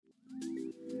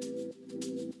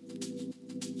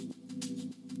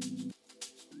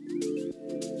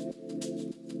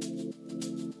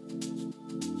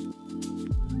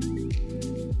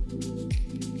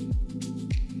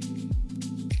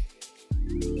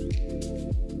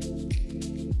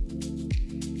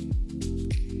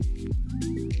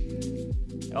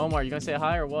Omar, you gonna say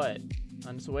hi or what?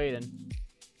 I'm just waiting.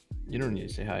 You don't need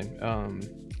to say hi.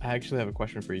 I actually have a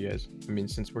question for you guys. I mean,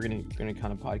 since we're gonna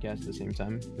kind of podcast at the same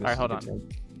time. All right, hold on.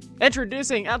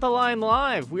 Introducing At the Line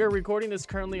Live. We are recording this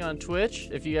currently on Twitch.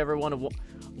 If you ever want to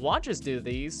watch us do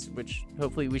these, which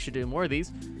hopefully we should do more of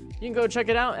these, you can go check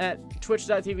it out at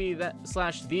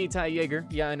twitch.tv/TheTyJager.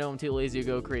 Yeah, I know I'm too lazy to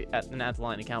go create an At the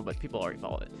Line account, but people already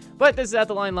follow it. But this is At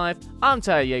the Line Live. I'm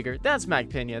Ty Yeager. That's Mac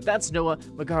Pena. That's Noah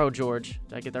Magaro George.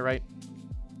 Did I get that right?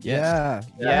 Yes.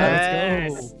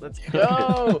 Yes. Let's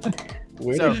go.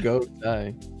 Where to go,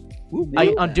 Ty?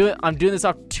 I'm doing this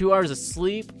off 2 hours of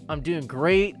sleep. I'm doing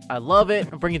great. I love it.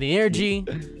 I'm bringing the energy.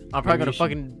 I'm probably gonna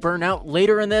fucking burn out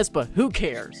later in this, but who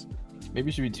cares?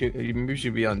 Maybe you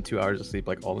should be on 2 hours of sleep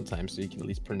like all the time, so you can at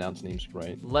least pronounce names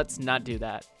right. Let's not do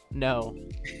that. No,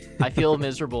 I feel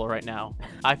miserable right now.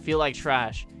 I feel like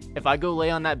trash. If I go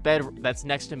lay on that bed that's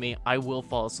next to me, I will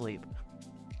fall asleep.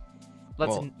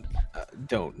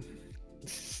 Don't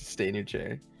stay in your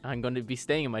chair. I'm going to be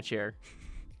staying in my chair.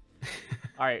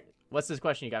 All right, what's this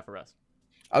question you got for us?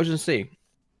 I was just say,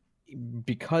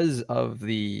 because of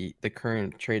the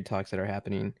current trade talks that are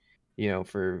happening,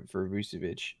 for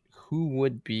Vucevic, who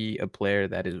would be a player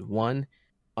that is one,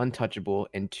 untouchable,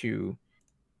 and two,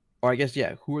 or I guess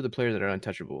who are the players that are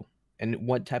untouchable, and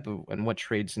what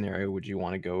trade scenario would you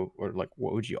want to go, or like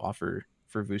what would you offer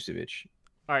for Vucevic?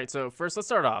 All right, so first let's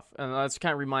start off, and let's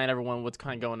kind of remind everyone what's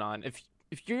kind of going on. If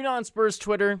you're not on Spurs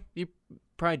Twitter, you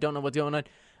probably don't know what's going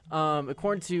on.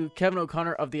 According to Kevin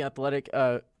O'Connor of The Athletic,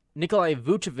 Nikolai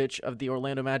Vucevic of the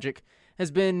Orlando Magic has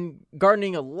been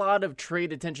garnering a lot of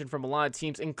trade attention from a lot of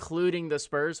teams, including the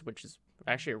Spurs, which is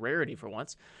actually a rarity for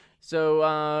once. So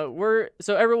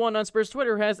everyone on Spurs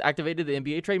Twitter has activated the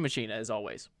NBA trade machine, as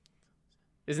always.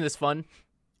 Isn't this fun?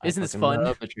 Isn't this fun? I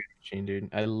love the trade machine, dude.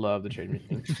 I love the trade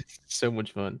machine. So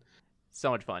much fun.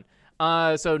 So much fun.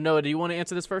 So Noah, do you want to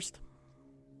answer this first?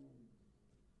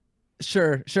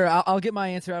 Sure. I'll get my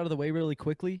answer out of the way really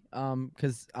quickly.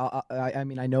 Because I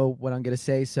mean I know what I'm gonna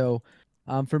say. So,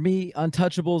 for me,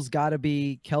 untouchables got to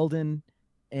be Keldon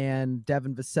and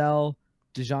Devin Vassell,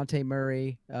 DeJounte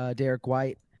Murray, Derek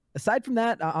White. Aside from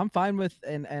that, I'm fine with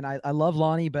and I love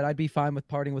Lonnie, but I'd be fine with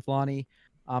parting with Lonnie.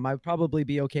 I would probably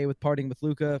be okay with parting with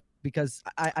Luka because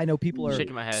I know people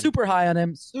are super high on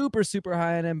him, super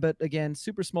high on him, but again,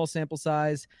 super small sample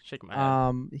size. Shaking my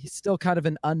head. He's still kind of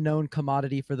an unknown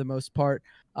commodity for the most part.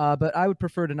 But I would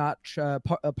prefer to not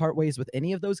part ways with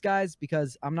any of those guys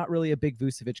because I'm not really a big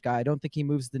Vucevic guy. I don't think he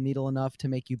moves the needle enough to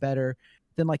make you better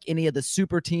than like any of the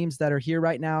super teams that are here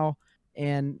right now.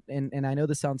 And I know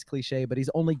this sounds cliche, but he's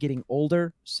only getting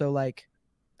older. So like,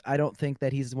 I don't think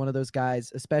that he's one of those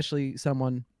guys, especially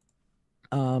someone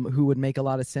who would make a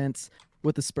lot of sense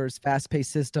with the Spurs'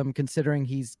 fast-paced system, considering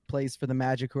he's plays for the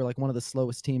Magic, who are like one of the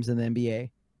slowest teams in the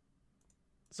NBA.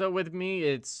 So with me,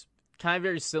 it's kind of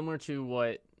very similar to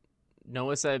what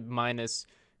Noah said, minus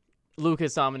Luka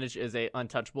Samanic is a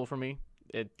untouchable for me.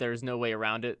 There's no way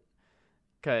around it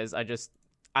because I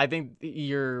think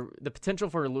the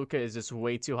potential for Luka is just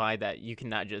way too high that you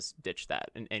cannot just ditch that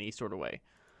in any sort of way.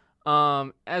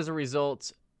 As a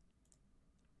result,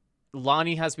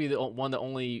 Lonnie has to be the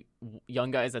only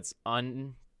young guys that's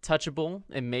untouchable,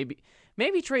 and maybe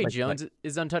Trey Jones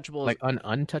is untouchable. Like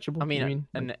untouchable? I mean,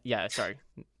 like, yeah, sorry,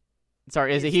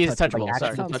 he is touchable. Like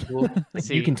sorry, touchable. Like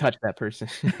you can touch that person,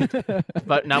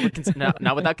 but not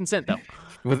without consent though.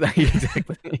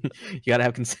 Exactly, you gotta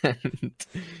have consent.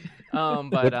 No,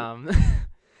 but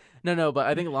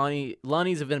I think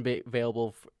Lonnie's been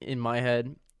available in my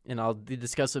head. And I'll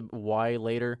discuss why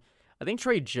later. I think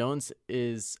Trey Jones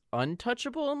is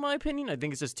untouchable in my opinion. I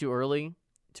think it's just too early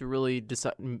to really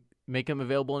make him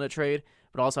available in a trade.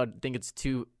 But also I think it's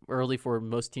too early for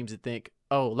most teams to think,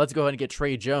 oh, let's go ahead and get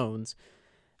Trey Jones.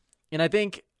 And I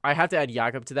think I have to add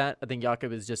Jakob to that. I think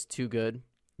Jakob is just too good.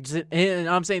 And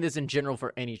I'm saying this in general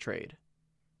for any trade.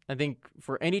 I think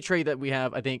for any trade that we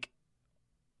have, I think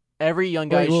every young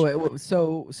guy. Wait.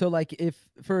 So like if,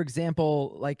 for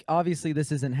example, like obviously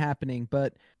this isn't happening,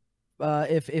 but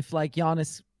if like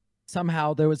Giannis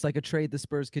somehow there was like a trade the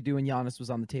Spurs could do and Giannis was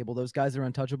on the table, those guys are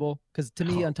untouchable. Because to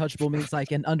me, untouchable means like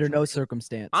under no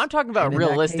circumstance. I'm talking about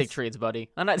realistic trades, buddy.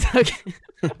 I'm not talking.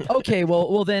 Okay,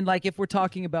 well then like if we're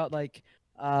talking about like.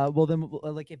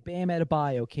 Like if Bam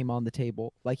Adebayo came on the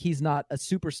table, like he's not a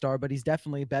superstar, but he's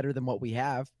definitely better than what we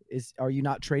have. Are you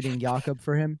not trading Jakob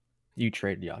for him? You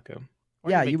trade Jakob.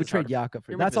 Yeah, you would trade Jakob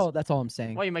for. That's all I'm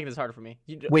saying. Why are you making this harder for me?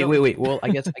 Wait. Well, I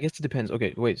guess it depends.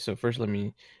 Okay, wait. So first, all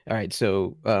right.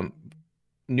 So,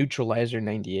 Neutralizer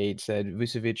 98 said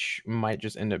Vucevic might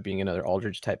just end up being another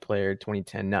Aldridge type player,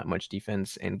 2010, not much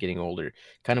defense and getting older.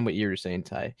 Kind of what you were saying,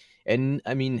 Ty. And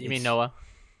I mean, You mean Noah?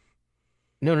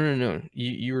 No.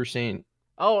 You were saying.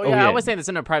 Oh yeah, I was saying this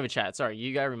in a private chat. Sorry,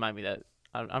 you gotta remind me that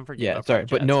I'm forgetting. Yeah, about sorry,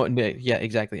 but chats. yeah,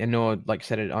 exactly. And Noah like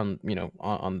said it on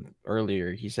on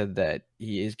earlier. He said that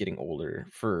he is getting older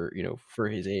for for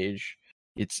his age.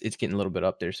 It's getting a little bit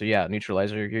up there. So yeah,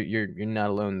 Neutralizer, you're not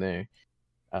alone there.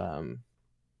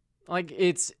 Like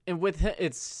it's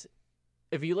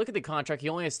if you look at the contract, he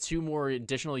only has 2 more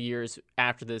additional years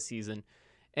after this season,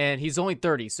 and he's only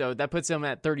 30, so that puts him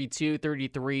at 32,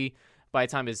 33 by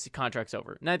the time his contract's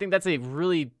over. And I think that's a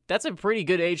pretty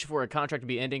good age for a contract to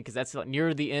be ending, because that's like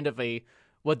near the end of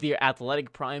what the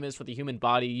athletic prime is for the human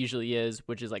body usually is,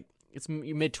 which is like it's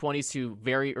mid 20s to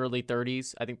very early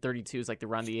 30s. I think 32 is like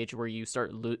around the age where you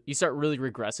start really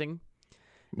regressing.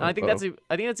 And I think that's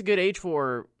a good age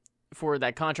for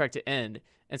that contract to end.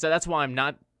 And so that's why I'm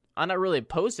not really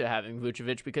opposed to having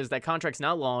Vucevic, because that contract's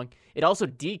not long. It also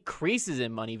decreases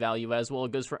in money value as well.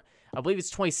 It goes from, I believe it's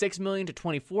 26 million to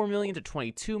 24 million to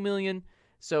 22 million.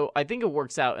 So I think it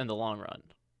works out in the long run.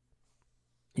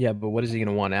 Yeah, but what is he going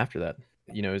to want after that?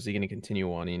 Is he going to continue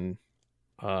wanting,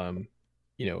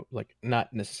 like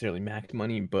not necessarily max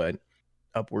money, but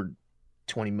upward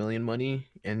 20 million money?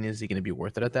 And is he going to be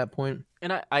worth it at that point?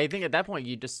 And I think at that point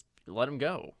you just let him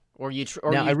go. Or you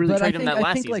trade him that last season.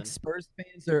 I think like Spurs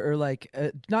fans are like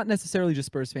not necessarily just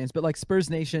Spurs fans, but like Spurs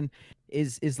Nation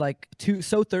is like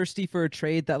so thirsty for a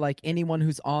trade that like anyone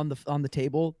who's on the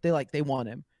table, they want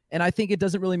him. And I think it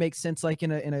doesn't really make sense like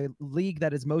in a league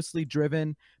that is mostly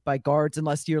driven by guards,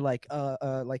 unless you're like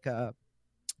a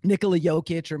Nikola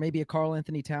Jokic or maybe a Karl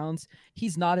Anthony Towns.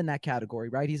 He's not in that category,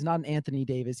 right? He's not an Anthony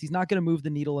Davis. He's not going to move the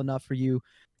needle enough for you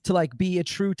to like be a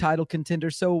true title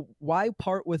contender. So why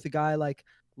part with a guy like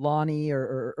Lonnie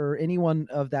or anyone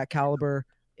of that caliber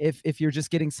if you're just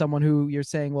getting someone who you're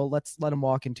saying, well, let's let him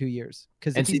walk in 2 years?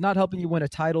 Because if he's not helping you win a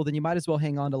title, then you might as well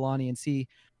hang on to Lonnie and see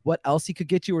what else he could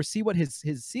get you, or see what his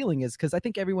ceiling is. Because I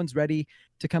think everyone's ready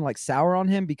to kind of like sour on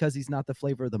him because he's not the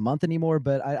flavor of the month anymore.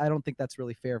 But I don't think that's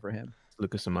really fair for him.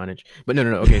 Lucas Samanic. But no.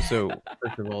 Okay, so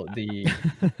first of all, the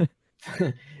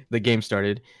game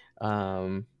started.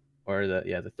 Or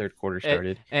the third quarter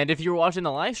started. And if you're watching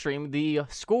the live stream, the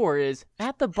score is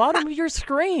at the bottom of your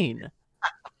screen.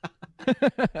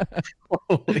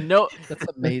 No, that's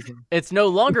amazing. It's no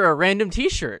longer a random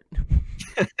T-shirt.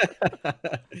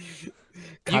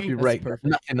 Copyright,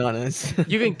 nothing on us.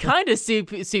 You can kind of see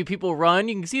people run.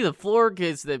 You can see the floor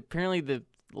because apparently the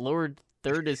lower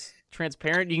third is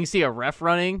transparent. You can see a ref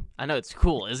running. I know, it's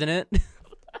cool, isn't it?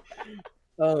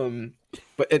 But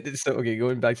so okay,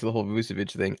 going back to the whole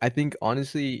Vucevic thing, I think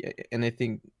honestly, and I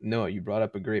think Noah, you brought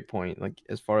up a great point. Like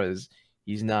as far as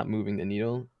he's not moving the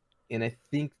needle, and I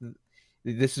think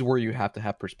this is where you have to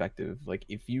have perspective. Like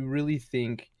if you really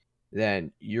think that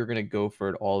you're gonna go for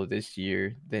it all this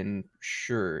year, then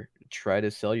sure, try to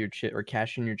sell your chip or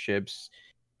cash in your chips.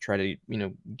 Try to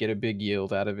get a big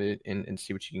yield out of it and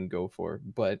see what you can go for.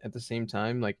 But at the same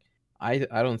time, like I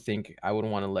don't think I would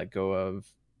want to let go of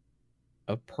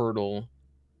Pirtle,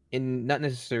 and not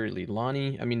necessarily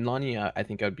Lonnie. I mean, Lonnie, I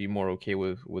think I'd be more okay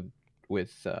with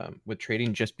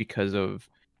trading just because of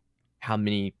how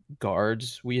many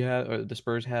guards we have, or the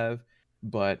Spurs have.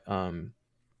 But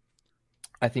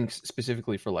I think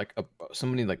specifically for like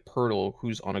somebody like Pirtle,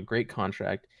 who's on a great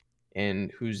contract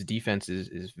and whose defense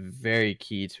is very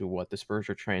key to what the Spurs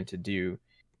are trying to do.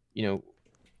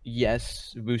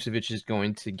 Yes, Vucevic is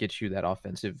going to get you that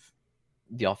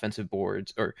the offensive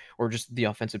boards or just the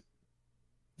offensive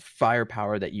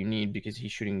firepower that you need, because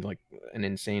he's shooting like an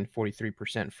insane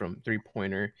 43% from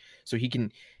 3-pointer. So he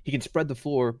can spread the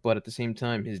floor, but at the same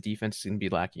time his defense is going to be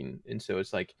lacking. And so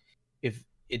it's like, if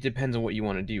it depends on what you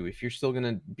want to do. If you're still going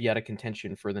to be out of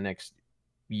contention for the next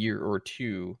year or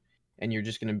two and you're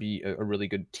just going to be a really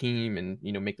good team and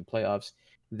make the playoffs,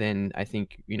 then I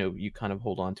think you kind of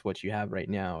hold on to what you have right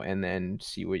now and then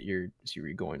see what you're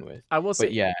going with. I will say,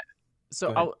 but yeah.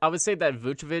 So I would say that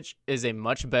Vucevic is a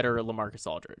much better LaMarcus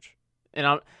Aldridge,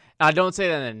 and I don't say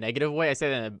that in a negative way. I say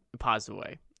that in a positive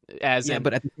way.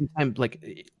 But at the same time,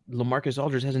 like LaMarcus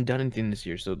Aldridge hasn't done anything this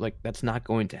year, so like that's not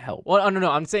going to help. Well,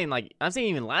 no. I'm saying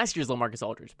even last year's LaMarcus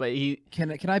Aldridge, but he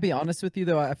can I be honest with you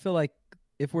though? I feel like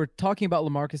if we're talking about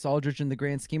LaMarcus Aldridge in the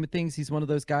grand scheme of things, he's one of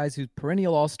those guys who's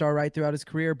perennial all-star right throughout his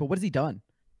career. But what has he done?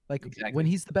 Like when Exactly.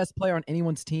 he's the best player on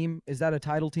anyone's team, is that a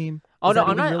title team? Oh Is no, that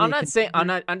I'm even not. really I'm a not saying.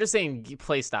 contender? I'm just saying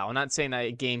play style. I'm not saying that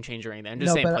a game changer or anything. I'm just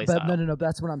No, saying play but style. no.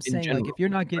 That's what I'm In saying. Like, general, if you're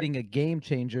not right. getting a game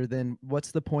changer, then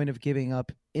what's the point of giving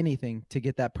up anything to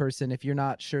get that person if you're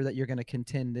not sure that you're going to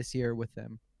contend this year with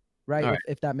them, right? All right.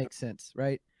 If that makes sense,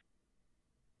 right?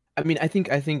 I mean, I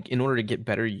think in order to get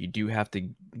better, you do have to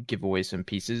give away some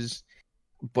pieces.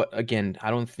 But again, I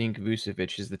don't think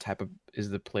Vucevic is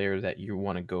the player that you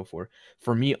want to go for.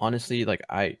 For me, honestly, like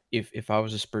if I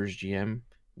was a Spurs GM,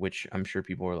 which I'm sure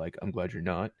people are like, I'm glad you're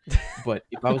not. But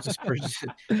if I was a Spurs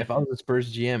if I was a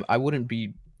Spurs GM, I wouldn't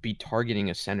be targeting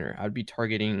a center. I'd be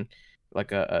targeting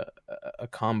like a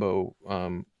combo,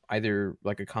 either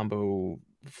like a combo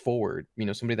forward,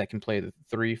 somebody that can play the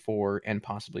 3, 4, and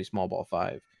possibly small ball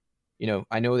 5.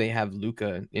 I know they have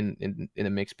Luca in the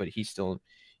mix, but he still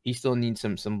needs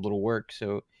some little work.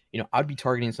 So, I'd be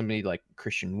targeting somebody like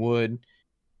Christian Wood,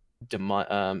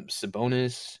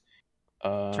 Sabonis,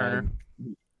 Turner.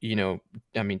 um,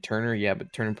 I mean Turner, yeah,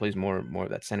 but Turner plays more of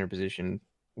that center position,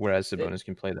 whereas Sabonis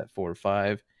can play that 4 or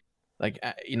 5. Like,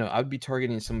 I'd be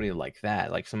targeting somebody like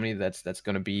that, like somebody that's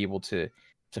going to be able to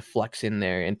flex in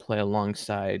there and play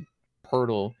alongside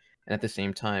Pirtle, and at the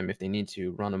same time, if they need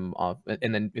to run him off,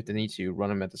 and then if they need to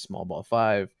run him at the small ball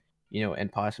 5,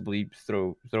 and possibly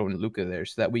throw in Luca there,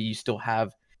 so that way you still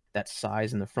have that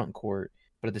size in the front court,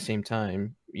 but at the same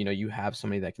time, you have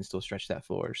somebody that can still stretch that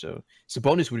floor. So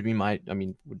Sabonis would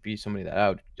be somebody that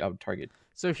I would target.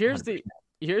 So 100%.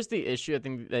 here's the issue I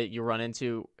think that you run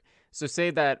into. So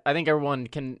say that I think everyone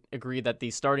can agree that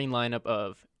the starting lineup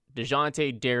of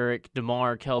DeJounte, Derek,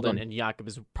 DeMar, Hold on. Keldon, and Jakob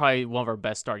is probably one of our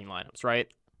best starting lineups, right?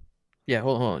 Yeah,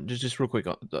 hold on. Just real quick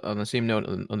on the same note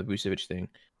on the Vucevic thing.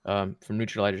 From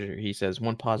Neutralizer, he says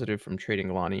one positive from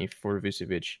trading Lonnie for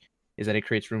Vucevic is that it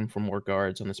creates room for more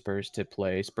guards on the Spurs to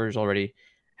play. Spurs already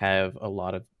have a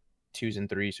lot of 2s and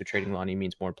 3s, so trading Lonnie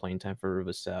means more playing time for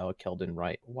Vassell, Keldon,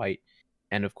 White,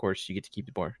 and of course you get to keep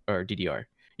the bar or DDR.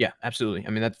 Yeah, absolutely.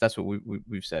 I mean that's what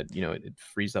we've said. It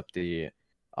frees up the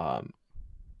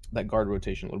that guard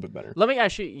rotation a little bit better. Let me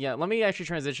actually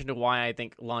transition to why I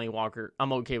think Lonnie Walker.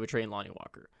 I'm okay with trading Lonnie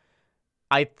Walker.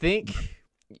 I think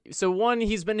so. One,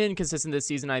 he's been inconsistent this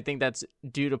season. I think that's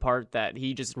due to part that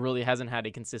he just really hasn't had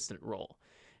a consistent role,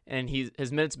 and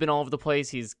his minutes been all over the place.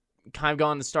 He's kind of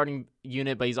gone in the starting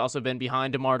unit, but he's also been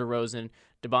behind DeMar DeRozan,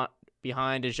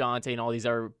 behind DeJounte, and all these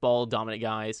other ball dominant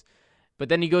guys. But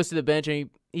then he goes to the bench and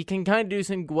he can kind of do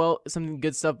some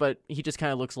good stuff, but he just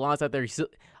kind of looks lost out there.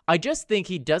 I just think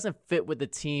he doesn't fit with the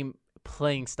team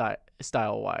playing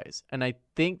style wise, and I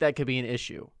think that could be an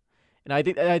issue. And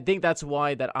I think that's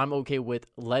why that I'm okay with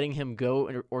letting him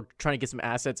go or trying to get some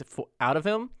assets out of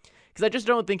him, because I just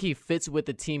don't think he fits with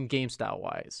the team game style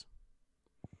wise.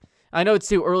 I know it's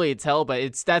too early to tell,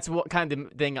 but that's what kind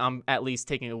of thing I'm at least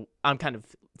taking. I'm kind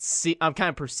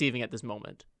of perceiving at this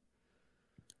moment.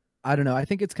 I don't know. I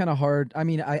think it's kind of hard. I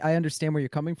mean, I understand where you're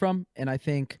coming from, and I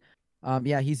think,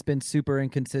 he's been super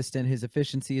inconsistent. His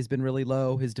efficiency has been really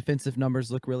low. His defensive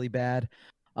numbers look really bad.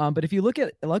 But if you look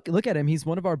at him, he's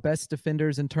one of our best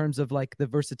defenders in terms of like the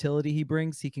versatility he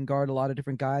brings. He can guard a lot of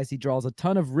different guys. He draws a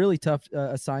ton of really tough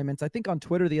assignments. I think on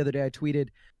Twitter the other day I tweeted,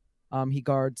 he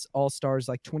guards all-stars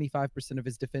like 25% of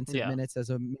his defensive minutes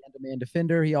as a man-to-man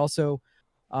defender. He also,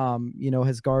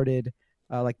 has guarded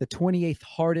like the 28th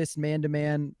hardest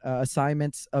man-to-man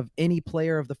assignments of any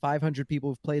player of the 500 people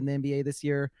who've played in the NBA this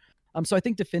year. So I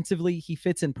think defensively he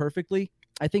fits in perfectly.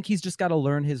 I think he's just got to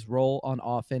learn his role on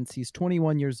offense. He's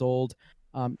 21 years old.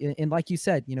 And like you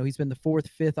said, he's been the 4th,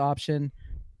 5th option.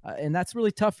 And that's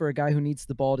really tough for a guy who needs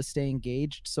the ball to stay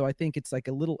engaged. So I think it's like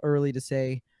a little early to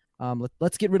say,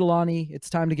 let's get rid of Lonnie. It's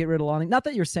time to get rid of Lonnie. Not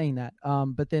that you're saying that,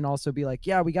 but then also be like,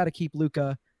 yeah, we got to keep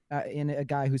Luka. In a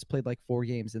guy who's played like 4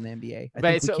 games in the NBA. I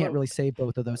think we can't really say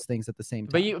both of those things at the same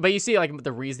time. But you see like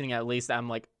the reasoning, at least I'm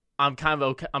kind of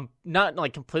okay. I'm not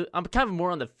like complete. I'm kind of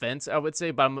more on the fence, I would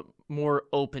say, but I'm more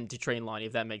open to trading Lonnie,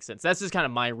 if that makes sense. That's just kind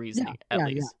of my reasoning, at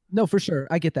least. Yeah. No, for sure.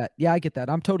 I get that. Yeah, I get that.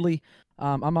 I'm totally,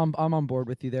 I'm on board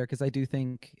with you there, because I do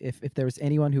think if there was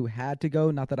anyone who had to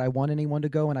go, not that I want anyone to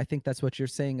go, and I think that's what you're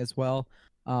saying as well,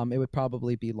 it would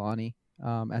probably be Lonnie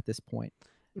at this point.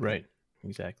 Right.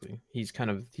 Exactly. He's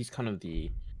kind of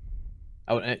the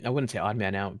I wouldn't say odd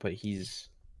man out, but he's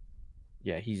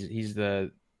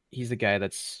the guy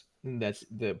that's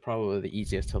the probably the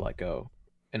easiest to let go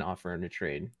and offer in a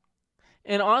trade.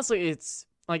 And honestly, it's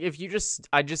like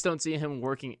I just don't see him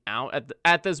working out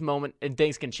at this moment, and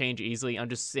things can change easily. I'm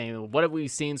just saying, what have we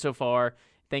seen so far?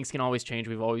 Things can always change.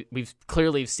 We've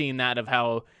clearly seen that of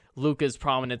how Luka's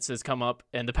prominence has come up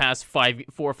in the past 4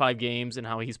 or 5 games and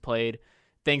how he's played.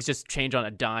 things just change on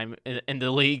a dime in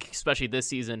the league, especially this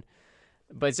season.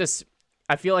 But it's just,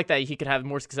 I feel like that he could have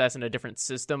more success in a different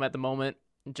system at the moment.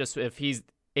 Just if he's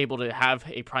able to have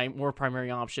a more primary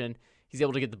option, he's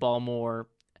able to get the ball more.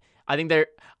 I think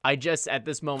I just at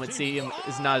this moment see him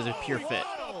is not as a pure fit.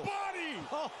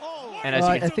 And as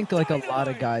I think like a lot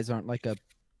of guys aren't like a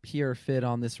pure fit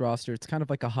on this roster. It's kind of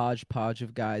like a hodgepodge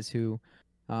of guys who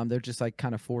they're just like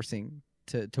kind of forcing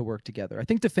to work together. I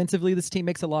think defensively this team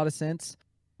makes a lot of sense,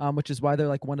 which is why they're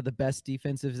like one of the best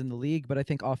defensives in the league. But I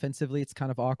think offensively it's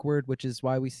kind of awkward, which is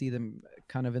why we see them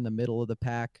kind of in the middle of the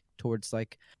pack towards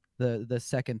like the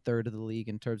second third of the league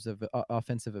in terms of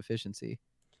offensive efficiency.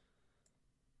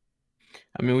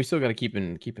 I mean, we still got to keep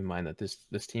in mind that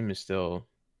this team is still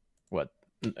what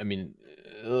I mean,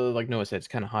 like Noah said, it's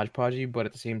kind of hodgepodgey, but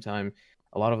at the same time,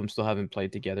 a lot of them still haven't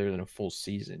played together in a full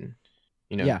season.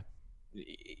 You know, Yeah.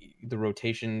 The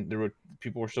rotation,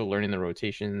 people are still learning the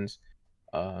rotations.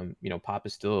 You know, Pop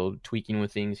is still tweaking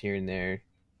with things here and there.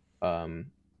 And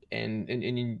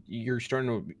you're starting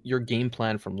to, your game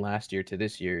plan from last year to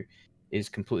this year is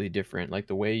completely different. Like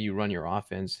the way you run your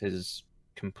offense has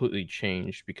completely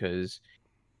changed because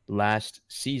last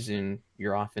season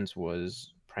your offense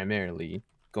was primarily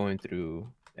going through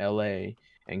LA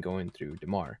and going through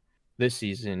DeMar. This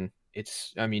season,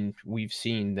 I mean, we've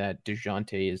seen that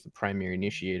DeJounte is the primary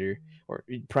initiator,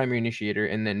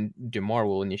 and then DeMar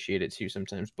will initiate it too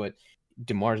sometimes. But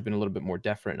DeMar's been a little bit more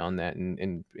deferent on that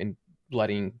and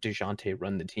letting DeJounte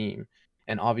run the team.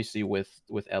 And obviously with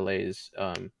LA's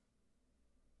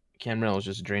Cam Reynolds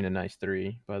just drained a nice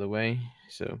 3, by the way,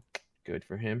 so good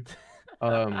for him.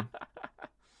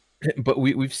 But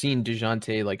we've seen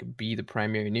DeJounte like be the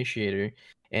primary initiator,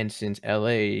 and since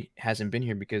LA hasn't been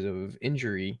here because of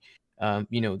injury,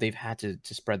 you know, they've had to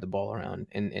spread the ball around,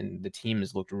 and the team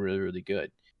has looked really, really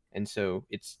good. And so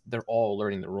they're all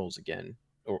learning the roles again,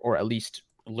 or at least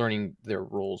learning their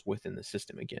roles within the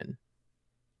system again.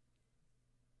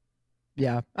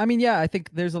 Yeah. I mean, yeah, I think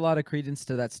there's a lot of credence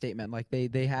to that statement. Like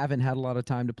they haven't had a lot of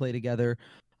time to play together.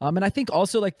 And I think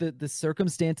also like the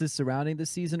circumstances surrounding the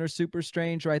season are super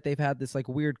strange, right? They've had this like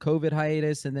weird COVID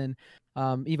hiatus, and then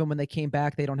even when they came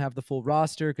back, they don't have the full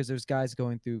roster because there's guys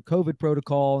going through COVID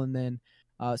protocol, and then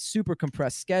super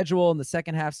compressed schedule, and the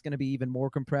second half's going to be even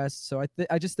more compressed. So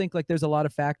I just think like there's a lot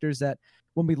of factors that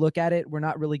when we look at it, we're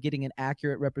not really getting an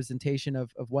accurate representation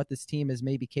of what this team is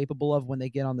maybe capable of when they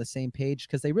get on the same page,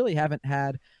 because they really haven't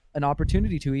had an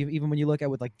opportunity to, even when you look at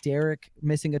with like Derek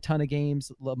missing a ton of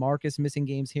games, LaMarcus missing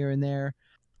games here and there,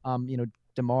 you know,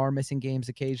 DeMar missing games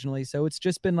occasionally. So it's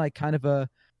just been like kind of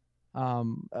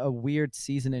a weird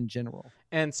season in general.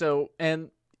 And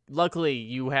luckily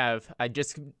you have, I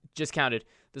just counted,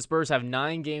 the Spurs have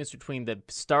 9 games between the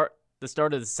start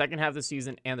of the second half of the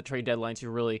season and the trade deadline to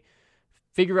really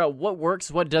figure out what works,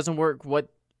 what doesn't work,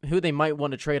 who they might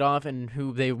want to trade off, and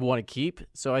who they want to keep.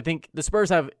 So I think the Spurs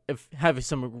have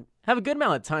a good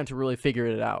amount of time to really figure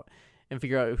it out and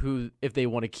figure out if they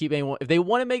want to keep anyone, if they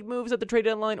want to make moves at the trade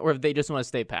deadline, or if they just want to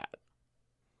stay pat.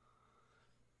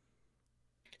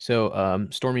 So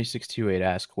Stormy628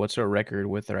 asks, what's our record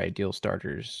with our ideal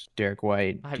starters? Derek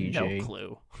White, I have DJ, no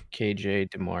clue. KJ,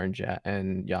 DeMar,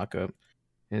 and Jakob.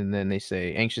 And then they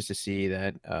say, anxious to see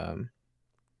that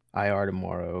IR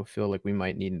tomorrow. Feel like we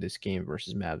might need this game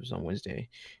versus Mavs on Wednesday.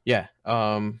 Yeah.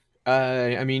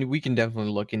 I mean, we can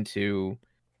definitely look into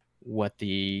what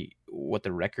the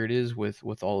record is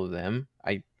with all of them.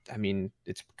 I mean,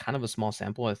 it's kind of a small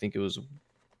sample. I think it was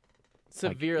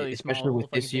severely small, especially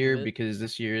with this year, because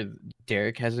this year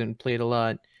Derek hasn't played a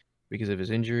lot because of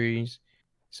his injuries.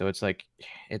 So it's like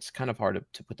it's kind of hard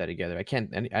to put that together. I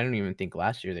don't even think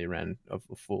last year they ran a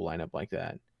full lineup like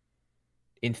that.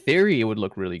 In theory, it would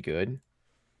look really good.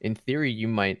 In theory, you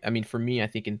might. I mean, for me, I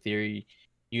think in theory,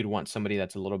 you'd want somebody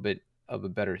that's a little bit of a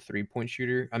better 3-point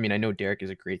shooter. I mean, I know Derek is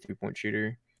a great 3-point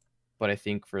shooter, but I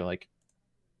think for like,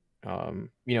 you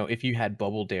know, if you had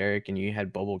bubble Derek and you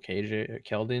had bubble KJ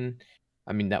Keldon,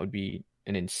 I mean, that would be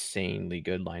an insanely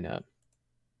good lineup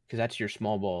because that's your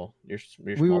small ball.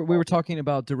 We were talking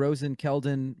about DeRozan,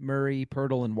 Keldon, Murray,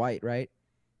 Pirtle, and White, right?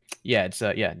 Yeah, it's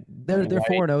yeah. They're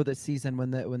 4-0 this season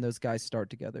when those guys start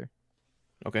together.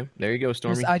 Okay, there you go,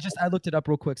 Stormy. I looked it up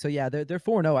real quick. So yeah, they're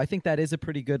 4-0. I think that is a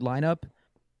pretty good lineup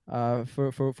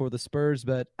for the Spurs.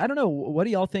 But I don't know. What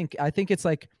do y'all think? I think it's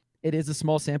like it is a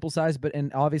small sample size,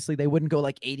 and obviously they wouldn't go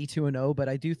like 82-0. But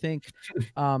I do think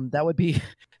that would be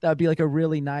like a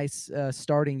really nice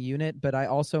starting unit. But I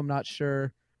also am not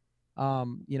sure.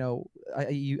 You know, I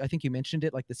think you mentioned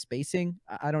it, like the spacing.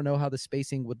 I don't know how the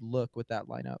spacing would look with that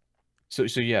lineup. So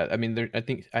yeah, I mean, I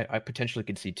think I potentially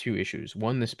could see 2 issues.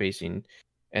 One, the spacing,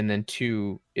 and then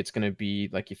 2, it's going to be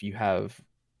like if you have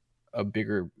a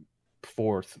bigger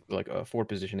fourth, like a fourth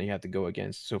position that you have to go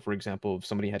against. So for example, if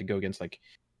somebody had to go against like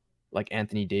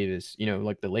Anthony Davis,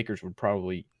 like the Lakers would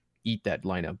probably eat that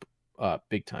lineup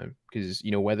big time, because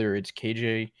whether it's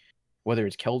KJ, whether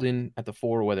it's Keldon at the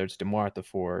 4, whether it's DeMar at the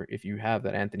 4, if you have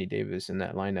that Anthony Davis in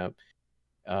that lineup,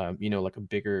 like a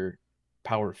bigger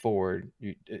power forward,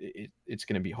 it's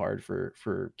going to be hard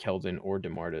for Keldon or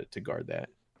DeMar to guard that.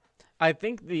 I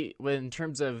think in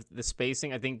terms of the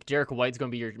spacing, I think Jericho White's going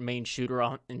to be your main shooter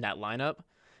in that lineup.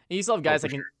 And you still have guys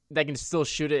that can still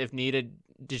shoot it if needed.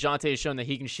 DeJounte has shown that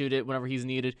he can shoot it whenever he's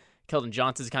needed. Keldon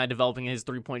Johnson's kind of developing his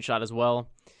 3-point shot as well.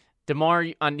 DeMar,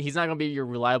 he's not going to be your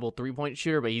reliable 3-point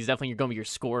shooter, but he's definitely going to be your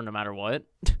scorer no matter what.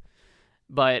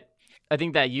 But I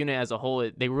think that unit as a whole,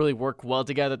 they really work well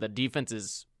together. The defense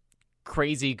is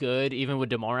crazy good. Even with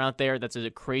DeMar out there, that's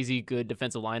a crazy good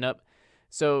defensive lineup.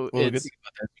 So the good thing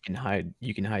about that,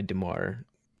 you can hide DeMar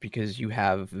because you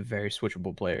have very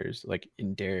switchable players like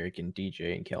in Derek and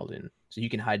DJ and Keldon. So you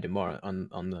can hide DeMar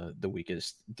on the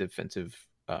weakest defensive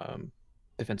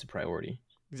priority.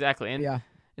 Exactly. And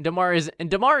DeMar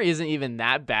isn't even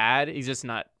that bad. He's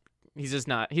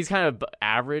kind of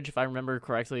average, if I remember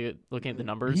correctly, looking at the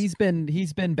numbers. He's been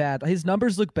bad. His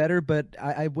numbers look better, but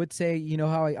I would say,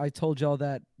 how I told y'all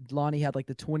that Lonnie had like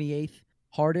the 28th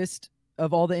hardest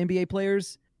of all the NBA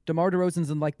players. DeMar DeRozan's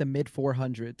in like the mid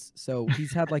 400s. So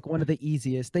he's had like one of the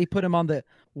easiest. They put him on the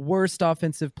worst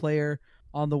offensive player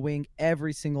on the wing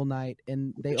every single night,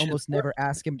 and they almost never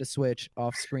ask him to switch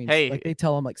off screen. Hey, like they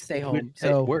tell him like stay home.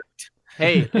 So it worked.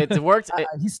 Hey, it's worked.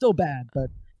 He's still bad,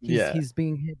 but he's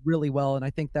being hit really well, and I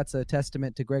think that's a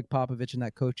testament to Greg Popovich and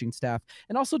that coaching staff.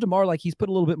 And also DeMar, like he's put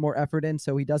a little bit more effort in,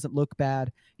 so he doesn't look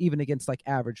bad even against like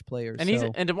average players. And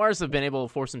DeMar's have been able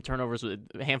to force some turnovers with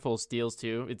a handful of steals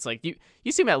too. It's like you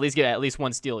see him at least get at least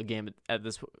one steal a game at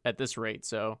this rate.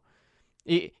 So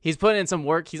he's putting in some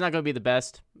work. He's not going to be the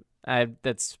best. I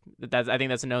think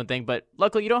that's a known thing. But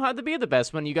luckily, you don't have to be the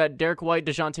best when you got Derek White,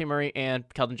 DeJounte Murray, and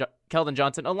Keldon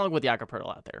Johnson along with Jakob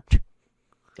Poeltl out there.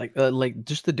 Like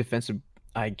just the defensive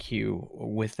IQ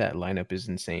with that lineup is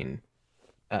insane.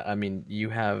 I mean, you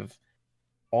have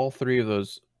all four of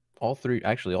those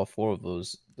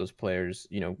players,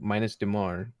 minus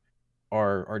DeMar,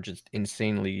 are just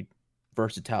insanely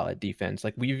versatile at defense.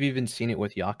 Like we've even seen it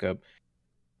with Jakob.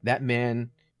 That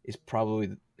man is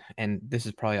probably, and this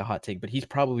is probably a hot take, but he's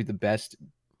probably the best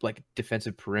like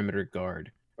defensive perimeter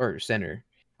guard or center.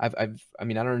 I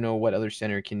don't know what other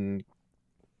center can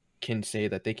say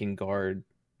that they can guard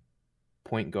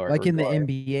point guard, like in the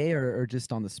NBA or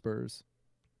just on the Spurs.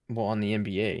 Well, on the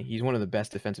NBA, he's one of the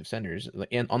best defensive centers,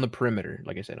 and on the perimeter,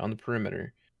 like I said, on the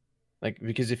perimeter, like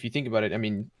because if you think about it, I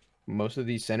mean, most of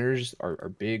these centers are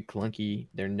big, clunky.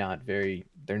 They're not very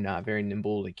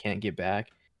nimble. They can't get back.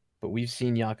 But we've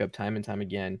seen Jakob time and time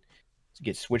again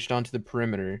get switched onto the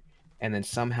perimeter, and then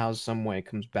somehow, some way,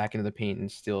 comes back into the paint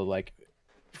and still like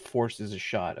forces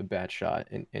a bad shot,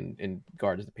 and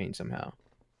guards the paint somehow.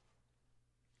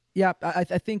 Yeah, I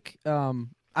think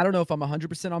I don't know if I'm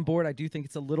 100% on board. I do think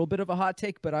it's a little bit of a hot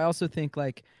take, but I also think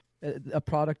like a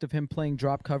product of him playing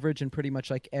drop coverage and pretty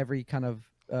much like every kind of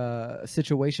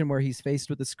situation where he's faced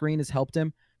with the screen has helped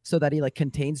him so that he like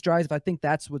contains drives. But I think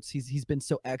that's what he's been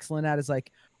so excellent at, is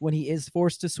like when he is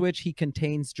forced to switch, he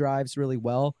contains drives really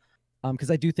well.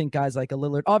 Because I do think guys like a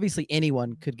Lillard, obviously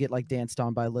anyone could get like danced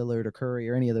on by Lillard or Curry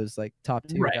or any of those like top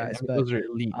tier guys. But, those are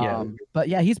elite, yeah. But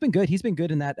yeah, he's been good. He's been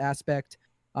good in that aspect.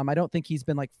 I don't think he's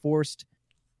been like forced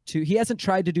to. He hasn't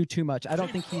tried to do too much. I don't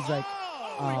think he's like,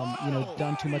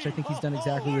 done too much. I think he's done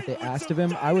exactly what they asked of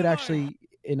him. I would actually,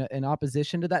 in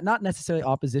opposition to that, not necessarily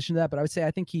opposition to that, but I would say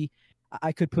I think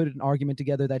I could put an argument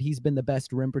together that he's been the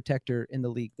best rim protector in the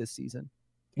league this season.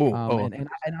 And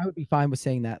I would be fine with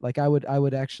saying that. Like I would go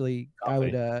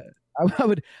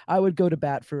to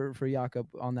bat for Jakob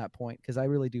on that point, because I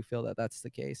really do feel that that's the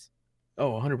case.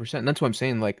 Oh, 100%. That's what I'm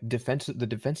saying. Like the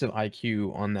defensive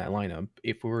IQ on that lineup,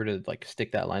 if we were to like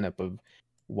stick that lineup of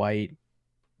White,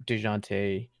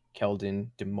 DeJounte, Keldon,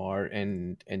 DeMar,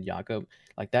 and Jakob,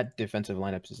 like that defensive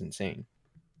lineup is insane.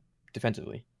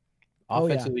 Defensively,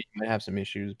 offensively, you might have some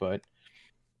issues, but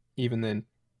even then,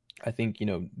 I think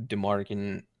DeMar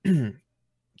can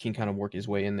kind of work his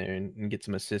way in there and get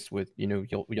some assists with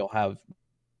you'll have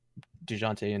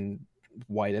DeJounte and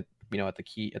White at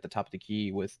the top of the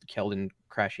key, with Keldon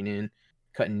crashing in,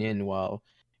 cutting in, while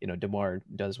DeMar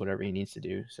does whatever he needs to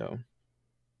do. So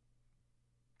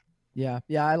yeah,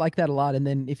 I like that a lot. And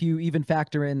then if you even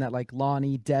factor in that like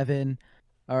Lonnie, Devin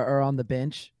are on the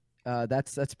bench,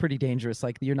 that's pretty dangerous.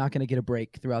 Like you're not going to get a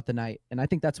break throughout the night, and I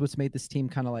think that's what's made this team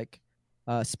kind of like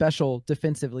special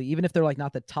defensively. Even if they're like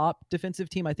not the top defensive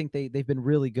team, I think they've been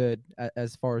really good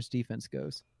as far as defense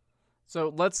goes.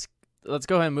 So let's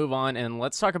go ahead and move on, and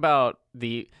let's talk about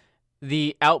the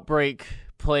outbreak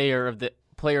player of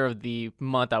the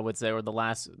month, I would say, or the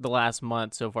last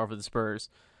month so far for the Spurs.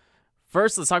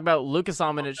 First, let's talk about Luka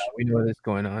Samanic. We know what's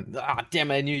going on. Ah,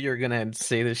 damn it! I knew you were gonna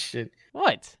say this shit.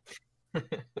 What?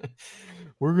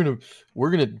 we're gonna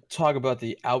talk about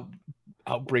the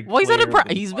outbreak. Well, he's at an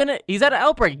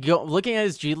outbreak. Looking at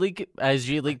his G League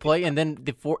play, and then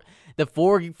the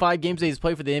 4-5 games that he's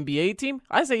played for the NBA team,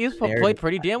 I say he's played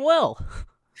pretty damn well.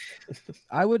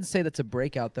 I wouldn't say that's a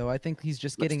breakout though. I think he's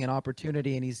just getting an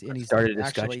opportunty, and he's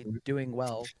actually doing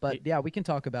well. But yeah, we can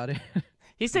talk about it.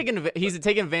 He's taking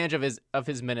advantage of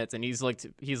his minutes, and he's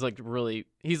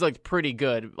pretty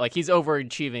good. Like, he's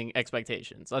overachieving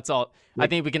expectations. That's all. I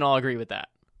think we can all agree with that.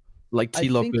 Like T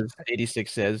Lopez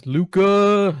 86 says,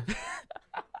 Luka.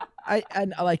 I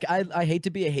hate to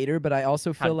be a hater, but I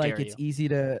also feel like it's easy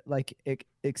to like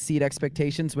exceed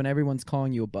expectations when everyone's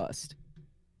calling you a bust.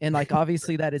 And like,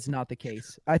 obviously that is not the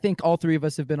case. I think all three of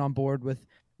us have been on board with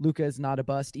Luka is not a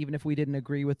bust, even if we didn't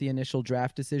agree with the initial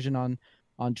draft decision on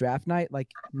draft night. Like,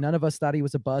 none of us thought he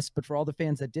was a bust, but for all the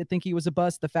fans that did think he was a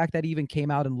bust, the fact that he even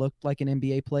came out and looked like an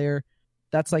NBA player,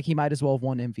 that's like he might as well have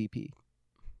won MVP.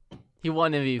 He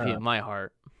won MVP in my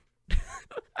heart.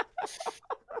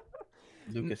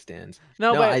 Luka stands.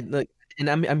 But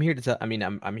I'm here to tell. I mean,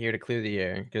 I'm here to clear the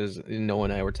air because Noah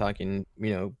and I were talking,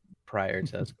 prior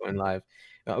to us going live.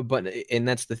 And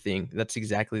that's the thing. That's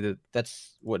exactly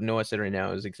that's what Noah said right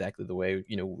now is exactly the way,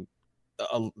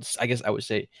 I guess I would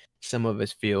say some of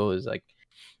us feel is like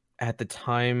at the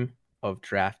time of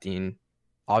drafting,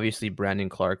 obviously Brandon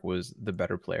Clarke was the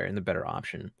better player and the better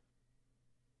option.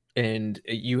 And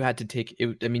you had to take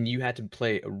it. I mean, you had to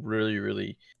play a really,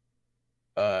 really,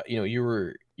 you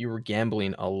were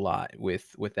gambling a lot with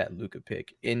that Luka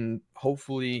pick, and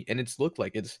hopefully, and it's looked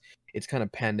like it's kind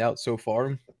of panned out so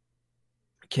far.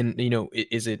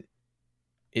 Is it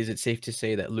safe to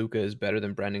say that Luka is better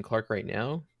than Brandon Clarke right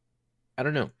now? I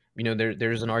don't know.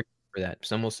 There's an argument for that.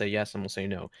 Some will say yes, some will say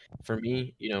no. For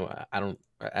me, I don't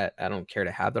care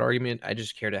to have that argument. I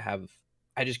just care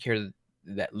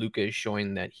that Luka is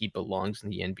showing that he belongs in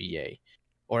the NBA,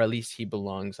 or at least he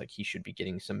belongs, like he should be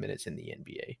getting some minutes in the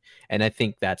NBA. And I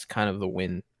think that's kind of the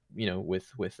win,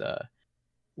 with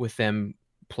them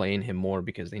playing him more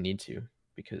because they need to,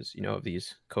 because of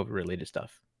these COVID related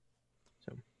stuff.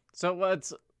 So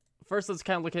let's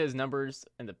kind of look at his numbers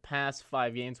in the past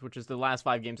 5 games, which is the last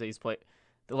 5 games that he's played.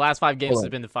 The last 5 games has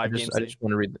been the 5 games. I just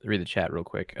want to read the chat real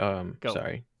quick.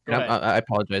 Sorry. Go ahead. I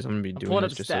apologize. I'm gonna be doing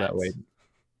this just so that way.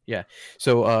 Yeah.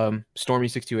 So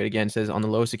Stormy628 again says on the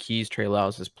lowest of keys, Trey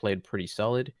Lyles has played pretty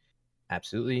solid.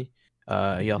 Absolutely.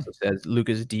 He also says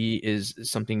Luka's D is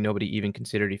something nobody even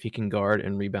considered. If he can guard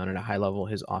and rebound at a high level,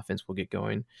 his offense will get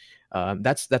going.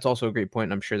 That's also a great point,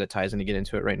 and I'm sure that Ty's going to get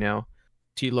into it right now.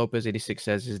 T Lopez 86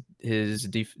 says his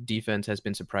defense has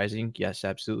been surprising. Yes,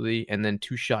 absolutely. And then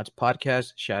Two Shots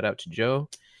Podcast, shout out to Joe.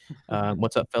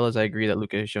 What's up, fellas? I agree that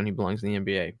Luka has shown he belongs in the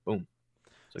NBA. Boom.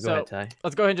 So go ahead, Ty.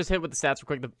 Let's go ahead and just hit with the stats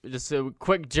real quick. Just a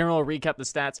quick general recap the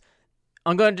stats.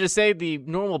 I'm going to just say the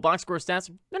normal box score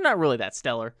stats, they're not really that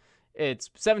stellar. It's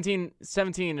 17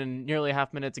 and nearly a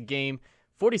half minutes a game,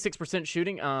 46%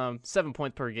 shooting, 7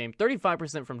 points per game,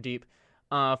 35% from deep,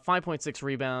 5.6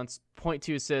 rebounds,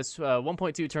 0.2 assists,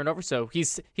 1.2 turnovers. So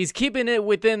he's keeping it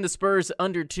within the Spurs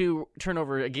under 2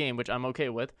 turnover a game, which I'm okay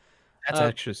with. That's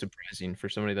actually surprising for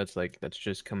somebody that's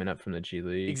just coming up from the G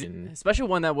League, especially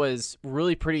one that was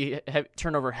really pretty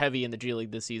turnover heavy in the G League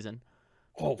this season.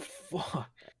 Oh fuck!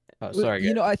 Sorry.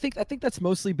 I think that's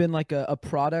mostly been like a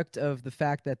product of the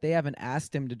fact that they haven't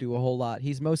asked him to do a whole lot.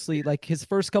 He's mostly like his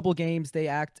first couple games they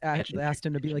asked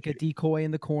him to be like a decoy in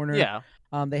the corner. Yeah.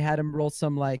 They had him roll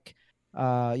some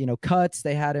cuts.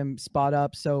 They had him spot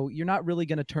up. So you're not really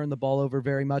going to turn the ball over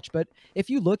very much. But if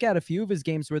you look at a few of his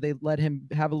games where they let him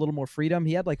have a little more freedom,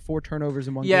 he had like 4 turnovers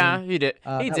in one game. Yeah, he did.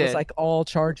 That was like all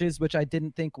charges, which I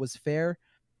didn't think was fair.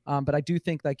 But I do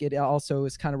think like it also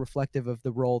is kind of reflective of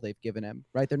the role they've given him,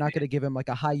 right? They're not going to give him like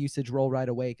a high usage role right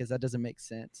away because that doesn't make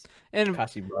sense. And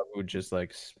Kasi Bravo would just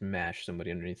like smash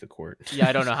somebody underneath the court. Yeah,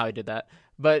 I don't know how he did that,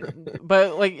 but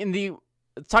like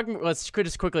let's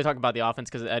just quickly talk about the offense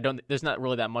because there's not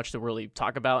really that much to really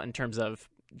talk about in terms of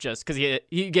just because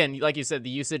he again, like you said, the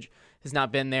usage has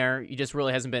not been there. He just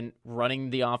really hasn't been running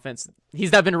the offense.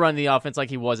 He's not been running the offense like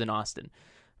he was in Austin,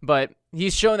 but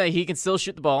he's shown that he can still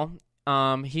shoot the ball.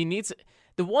 He needs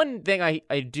the one thing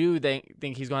I do think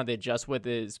he's going to have to adjust with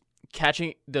is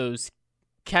catching those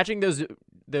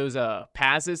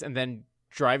passes and then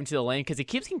driving to the lane? Because he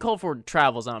keeps getting called for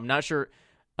travels, and I'm not sure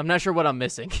what I'm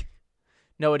missing.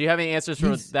 Noah, do you have any answers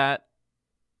for that?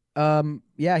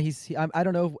 Yeah, I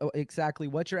don't know exactly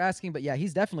what you're asking, but yeah,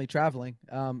 he's definitely traveling.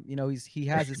 He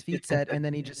has his feet set and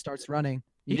then he just starts running.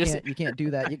 You can't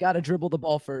do that. You got to dribble the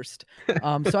ball first.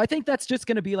 So I think that's just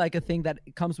going to be like a thing that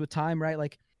comes with time, right?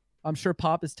 Like I'm sure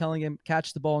Pop is telling him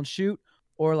catch the ball and shoot,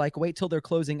 or like wait till they're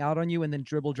closing out on you and then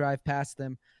dribble drive past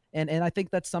them. And I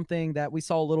think that's something that we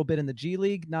saw a little bit in the G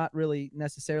League, not really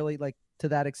necessarily like to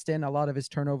that extent. A lot of his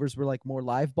turnovers were like more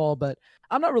live ball, but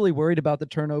I'm not really worried about the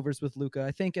turnovers with Luka.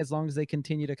 I think as long as they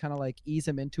continue to kind of like ease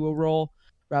him into a role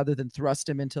rather than thrust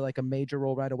him into like a major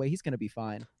role right away, he's going to be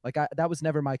fine. Like that was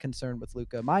never my concern with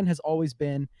Luka. Mine has always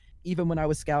been, even when I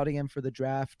was scouting him for the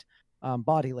draft,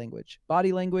 body language.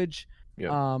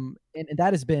 Yeah. And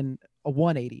that has been a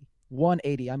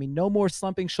 180. I mean, no more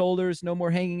slumping shoulders, no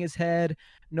more hanging his head,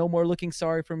 no more looking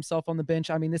sorry for himself on the bench.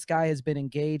 I mean, this guy has been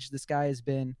engaged. This guy has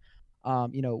been,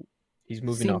 he's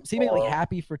moving seemingly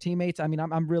happy for teammates. I mean,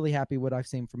 I'm really happy what I've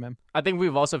seen from him. I think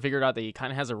we've also figured out that he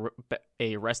kind of has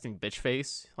a resting bitch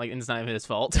face. Like, it's not even his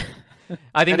fault.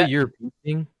 I think that a European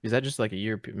thing. Is that just like a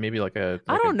European, maybe like a?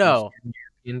 Like I don't know.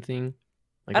 European thing.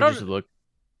 Like I don't just look.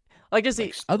 Like just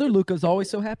other Luka's always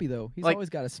so happy though. He's like, always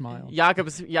got a smile.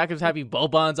 Jakob's happy.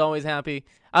 Boban's always happy.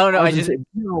 I don't know.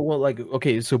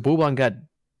 Okay, so Boban got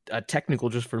a technical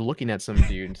just for looking at some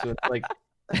dude. So it's like,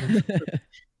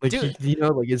 dude,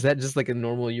 is that just like a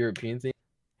normal European thing?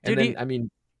 And dude, then,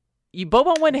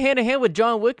 Boban went hand in hand with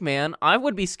John Wick, man. I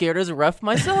would be scared as a ref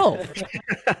myself.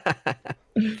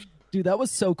 Dude, that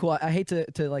was so cool. I hate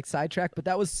to like sidetrack, but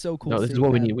that was so cool. No, this is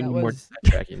what we need. We need more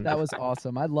sidetracking. That was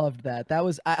awesome. I loved that. That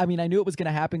was, I mean, I knew it was going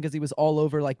to happen because he was all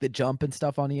over like the jump and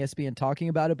stuff on ESPN talking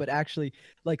about it, but actually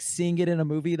like seeing it in a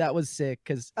movie, that was sick.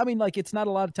 Cause I mean, like it's not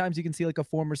a lot of times you can see like a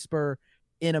former Spur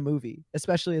in a movie,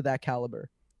 especially of that caliber.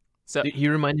 So he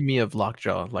reminded me of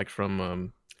Lockjaw, like from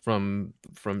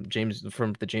the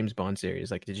James Bond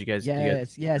series. Like, did you guys?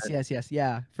 Yes.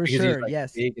 Yeah, for because sure. Like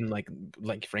yes. Big and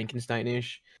like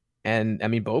Frankenstein-ish. And I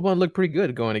mean, Boban looked pretty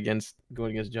good going against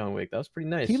John Wick. That was pretty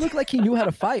nice. He looked like he knew how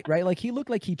to fight, right? Like he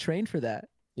looked like he trained for that.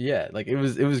 Yeah, like it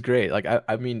was great. Like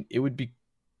I mean, it would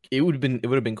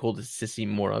have been cool to see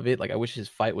more of it. Like I wish his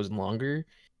fight was longer,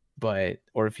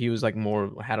 or if he was like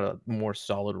had a more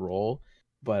solid role.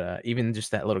 But even just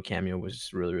that little cameo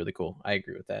was really, really cool. I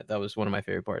agree with that. That was one of my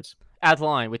favorite parts. At the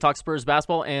line, we talked Spurs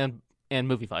basketball and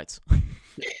movie fights.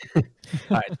 All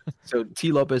right. So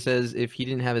T Lopez says if he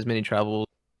didn't have as many travels,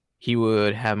 he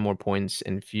would have more points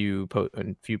and few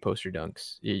poster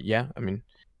dunks. Yeah, I mean,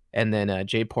 and then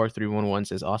JPAR311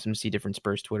 says awesome to see different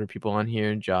Spurs Twitter people on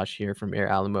here. Josh here from Air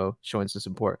Alamo showing some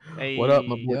support. Hey. What up,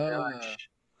 my boy Josh?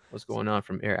 What's going on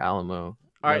from Air Alamo?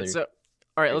 All right,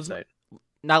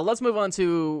 let's move on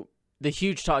to the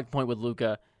huge talking point with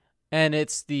Luka, and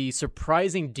it's the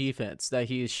surprising defense that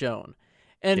he has shown.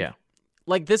 And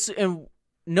like this, and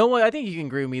Noah, I think you can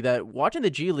agree with me that watching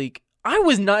the G League, I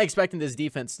was not expecting this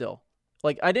defense still.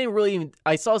 Like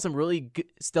I saw some really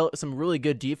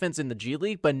good defense in the G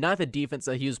League, but not the defense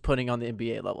that he was putting on the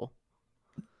NBA level.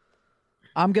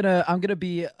 I'm gonna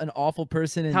be an awful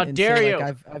person and how dare say, you?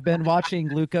 Like, I've been watching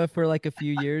Luka for like a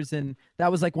few years, and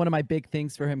that was like one of my big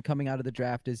things for him coming out of the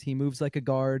draft is he moves like a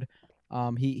guard.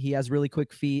 He has really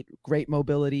quick feet, great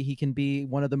mobility. He can be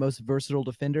one of the most versatile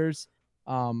defenders.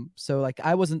 So like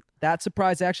I wasn't that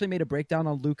surprised. I actually made a breakdown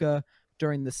on Luka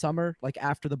during the summer, like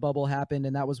after the bubble happened,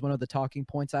 and that was one of the talking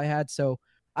points I had. So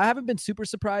I haven't been super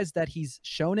surprised that he's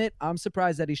shown it. I'm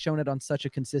surprised that he's shown it on such a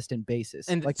consistent basis,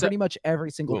 and like pretty much every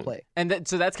single play. And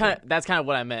so that's kind of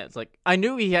what I meant. It's like I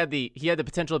knew he had the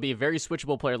potential to be a very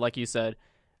switchable player, like you said.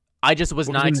 I just was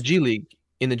not in the G League.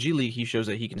 In the G League, he shows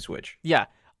that he can switch. Yeah,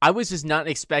 I was just not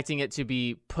expecting it to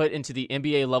be put into the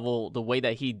NBA level the way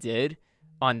that he did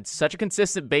on such a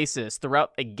consistent basis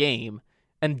throughout a game,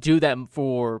 and do that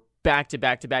for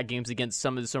back-to-back games against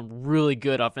some really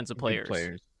good offensive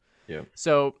players. Yeah.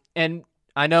 So, and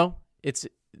I know this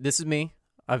is me.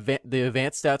 The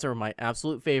advanced stats are my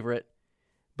absolute favorite.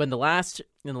 But in the last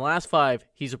 5,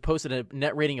 he's posted a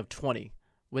net rating of 20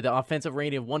 with an offensive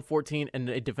rating of 114 and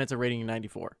a defensive rating of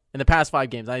 94 in the past 5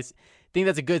 games. I think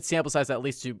that's a good sample size, at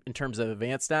least in terms of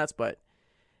advanced stats. But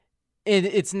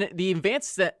it's the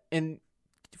advanced stat, and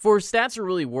for stats to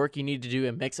really work, you need to do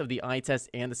a mix of the eye test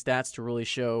and the stats to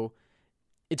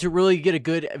really get a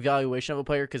good evaluation of a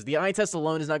player, because the eye test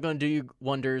alone is not going to do you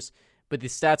wonders, but the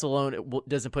stats alone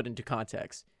doesn't put into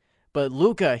context. But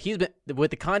Luka, he's been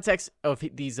with the context of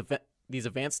these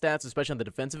advanced stats, especially on the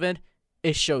defensive end,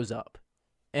 it shows up,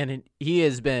 and he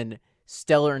has been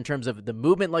stellar in terms of the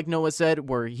movement, like Noah said,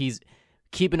 where he's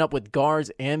keeping up with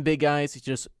guards and big guys.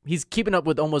 He's keeping up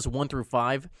with almost 1 through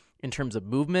 5 in terms of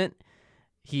movement.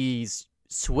 He's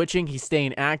switching. He's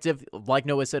staying active. Like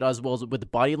Noah said, as well as with the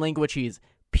body language, he's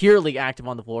purely active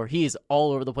on the floor. He's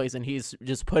all over the place, and he's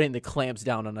just putting the clamps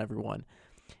down on everyone.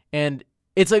 And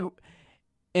it's like,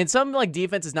 and some like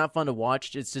defense is not fun to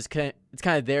watch. It's just kind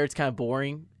of there. It's kind of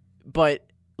boring. But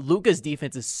Luka's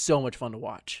defense is so much fun to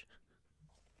watch.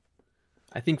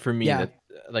 I think for me, Yeah. that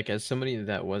like as somebody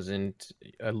that wasn't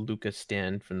a Luka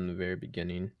stan from the very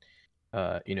beginning,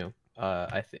 I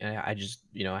just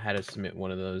I had to submit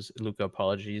one of those Luka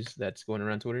apologies that's going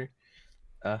around Twitter.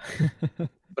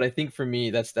 But I think for me,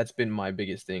 that's been my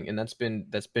biggest thing, and that's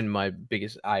been my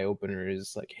biggest eye opener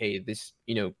is like, hey, this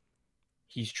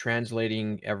he's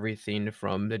translating everything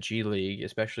from the G League,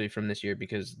 especially from this year,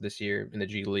 because this year in the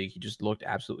G League he just looked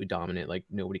absolutely dominant, like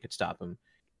nobody could stop him.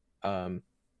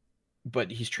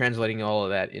 But he's translating all of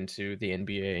that into the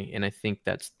NBA, and I think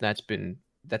that's been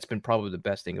probably the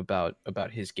best thing about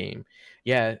his game.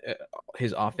 Yeah,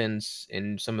 his offense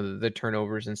and some of the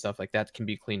turnovers and stuff like that can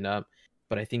be cleaned up,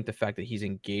 but I think the fact that he's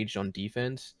engaged on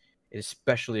defense,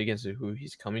 especially against who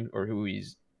he's coming or who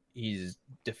he's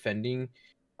defending.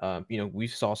 We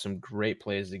saw some great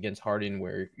plays against Harden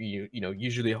where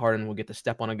usually Harden will get the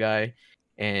step on a guy,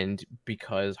 and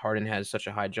because Harden has such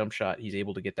a high jump shot, he's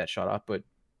able to get that shot off. But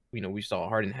we saw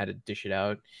Harden had to dish it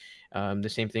out. The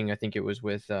same thing, I think it was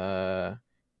with Brandon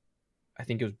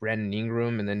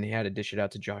Ingram, and then he had to dish it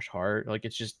out to Josh Hart. Like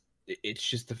it's just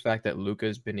the fact that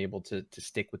Luka's been able to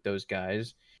stick with those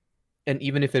guys, and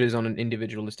even if it is on an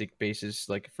individualistic basis,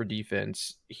 like for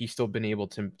defense, he's still been able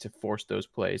to force those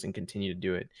plays and continue to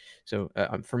do it. So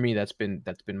for me, that's been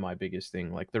my biggest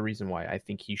thing. Like the reason why I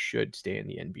think he should stay in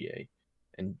the NBA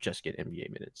and just get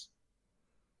NBA minutes.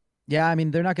 Yeah, I mean,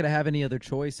 they're not going to have any other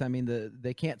choice. I mean,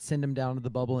 they can't send him down to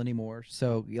the bubble anymore.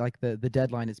 So, like, the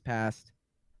deadline is passed.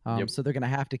 So they're going to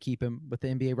have to keep him with the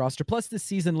NBA roster. Plus, this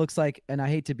season looks like, and I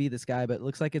hate to be this guy, but it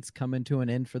looks like it's coming to an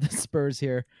end for the Spurs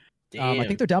here. I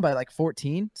think they're down by like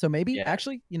 14. So maybe,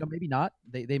 actually, maybe not.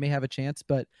 They may have a chance,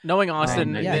 but knowing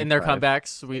Austin in their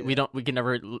comebacks, we can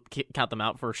never count them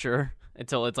out for sure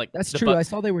until it's like that's true. I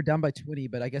saw they were down by 20,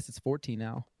 but I guess it's 14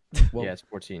 now. Well, yeah, it's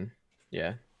 14.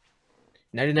 Yeah.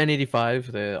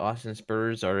 99-85, the Austin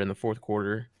Spurs are in the fourth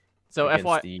quarter. So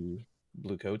against the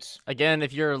Blue Coats. Again,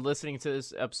 if you're listening to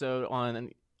this episode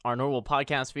on our normal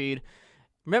podcast feed,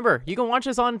 remember, you can watch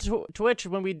us on Twitch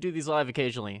when we do these live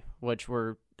occasionally, which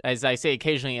we're, as I say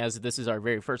occasionally, as this is our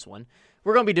very first one.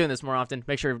 We're going to be doing this more often.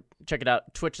 Make sure to check it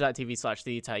out,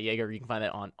 twitch.tv/TheItalianer. You can find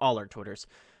that on all our Twitters.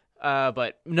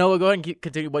 But Noah, go ahead and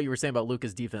continue what you were saying about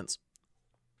Luka's defense.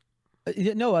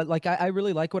 No, I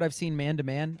really like what I've seen man to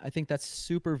man. I think that's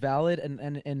super valid.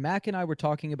 And Mac and I were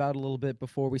talking about a little bit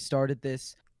before we started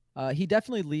this. He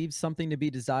definitely leaves something to be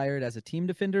desired as a team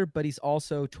defender, but he's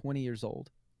also 20 years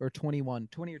old or 20 or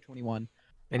 21.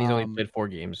 And he's only played 4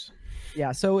 games.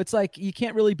 Yeah, so it's like you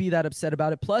can't really be that upset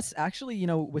about it. Plus, actually,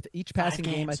 with each passing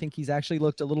game, I think he's actually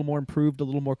looked a little more improved, a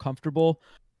little more comfortable.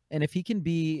 And if he can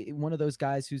be one of those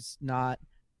guys who's not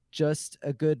just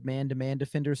a good man-to-man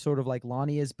defender, sort of like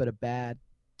Lonnie is, but a bad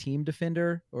team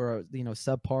defender or a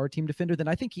subpar team defender, then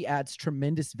I think he adds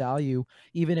tremendous value,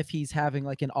 even if he's having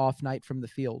like an off night from the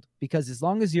field. Because as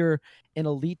long as you're an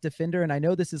elite defender, and I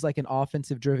know this is like an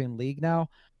offensive-driven league now,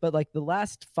 but like the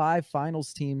last 5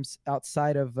 finals teams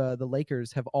outside of the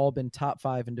Lakers have all been top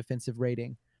 5 in defensive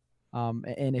rating.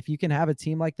 And if you can have a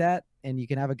team like that, and you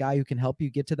can have a guy who can help you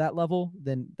get to that level,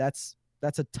 then that's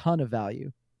a ton of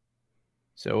value.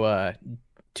 So,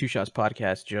 Two Shots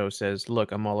Podcast, Joe says,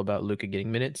 look, I'm all about Luka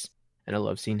getting minutes, and I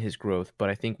love seeing his growth, but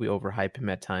I think we overhype him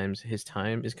at times. His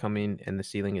time is coming, and the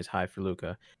ceiling is high for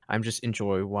Luka. I'm just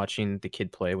enjoy watching the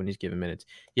kid play when he's given minutes.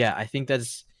 Yeah, I think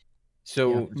that's...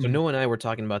 So Noah and I were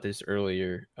talking about this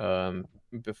earlier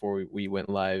before we went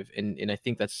live, and I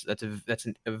think that's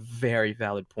a very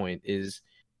valid point. Is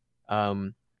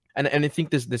and I think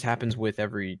this happens with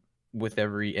every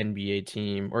NBA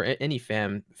team or any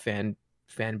fan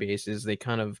bases. They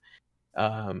kind of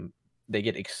they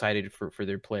get excited for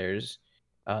their players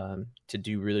to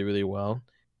do really, really well.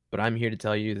 But I'm here to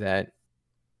tell you that,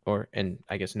 and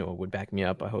I guess Noah would back me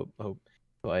up. I hope.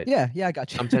 But yeah, I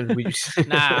got you. Sometimes we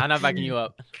nah, I'm not backing you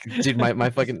up, dude.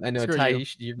 My fucking, I know, Ty,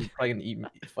 you're probably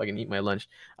gonna eat my lunch.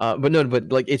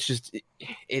 But like it's just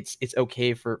it's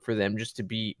okay for them just to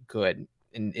be good,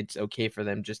 and it's okay for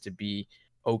them just to be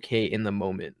okay in the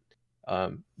moment.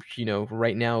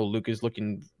 Right now Luka's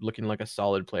looking like a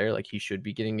solid player. Like he should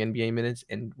be getting NBA minutes,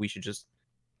 and we should just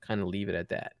kind of leave it at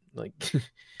that. Like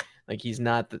like he's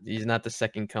not the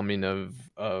second coming of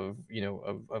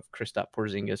Kristaps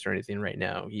Porzingis or anything right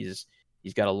now. He's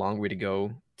He's got a long way to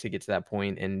go to get to that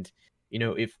point. And, you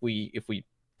know, if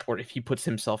he puts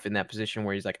himself in that position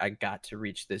where he's like, I got to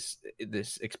reach this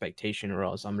expectation or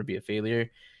else I'm going to be a failure,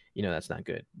 you know, that's not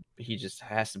good. He just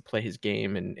has to play his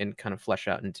game and kind of flesh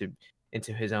out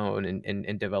into his own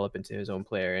and develop into his own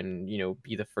player and, you know,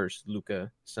 be the first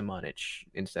Luka Samanic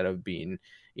instead of being,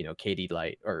 you know, KD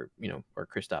light or, you know, or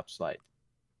Kristaps light.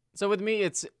 So with me,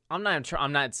 I'm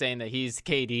not saying that he's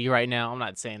KD right now. I'm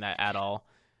not saying that at all.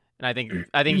 And I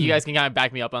think you guys can kind of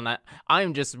back me up on that.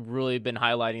 I'm just really been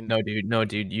highlighting. No,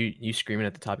 dude, you screaming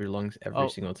at the top of your lungs every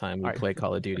single time we play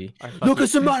Call of Duty. Luka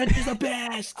Samanic is the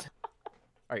best.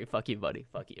 All right, fuck you, buddy.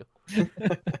 Fuck you.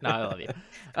 No, I love you.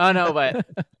 Oh no, but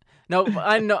no,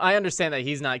 I know I understand that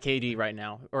he's not KD right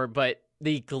now, but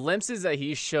the glimpses that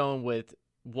he's shown with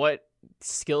what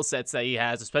skill sets that he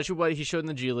has, especially what he showed in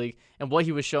the G League and what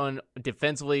he was showing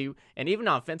defensively and even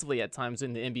offensively at times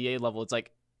in the NBA level, it's like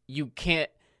you can't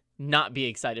not be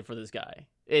excited for this guy.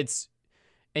 And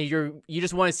you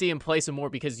just want to see him play some more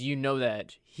because you know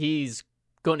that he's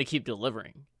going to keep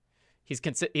delivering. He's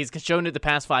shown it the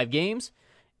past 5 games,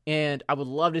 and I would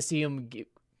love to see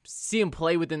him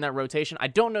play within that rotation. I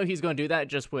don't know he's going to do that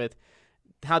just with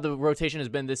how the rotation has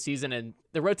been this season, and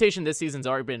the rotation this season's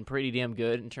already been pretty damn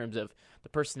good in terms of the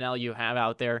personnel you have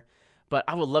out there. But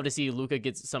I would love to see Luka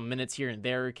get some minutes here and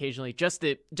there occasionally, just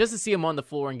to see him on the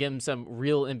floor and give him some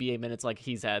real NBA minutes like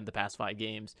he's had the past 5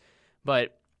 games.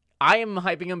 But I am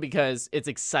hyping him because it's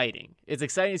exciting. It's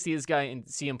exciting to see this guy and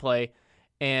see him play,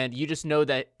 and you just know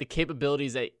that the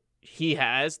capabilities that he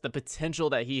has, the potential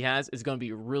that he has, is going to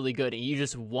be really good, and you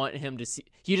just want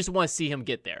to see him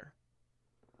get there.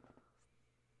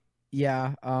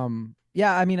 Yeah.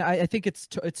 Yeah, I mean, I think it's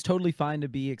totally fine to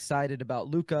be excited about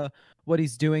Luka, what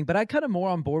he's doing, but I kind of more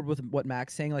on board with what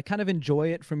Mac's saying, like kind of enjoy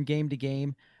it from game to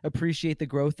game, appreciate the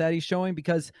growth that he's showing,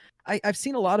 because I've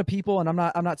seen a lot of people, and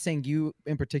I'm not saying you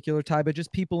in particular, Ty, but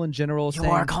just people in general You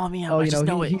saying, are calling me out. oh, I you just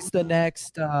know, it. he's the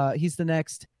next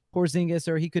Porzingis,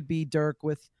 or he could be Dirk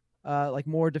with like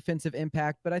more defensive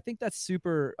impact, but I think that's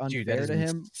super unfair to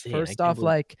him. Insane. First off,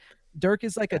 like Dirk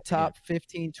is like a top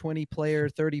 15, 20 player,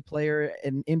 30 player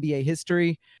in NBA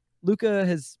history. Luka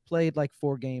has played like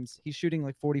 4 games. He's shooting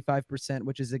like 45%,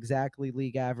 which is exactly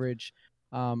league average.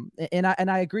 And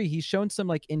I agree. He's shown some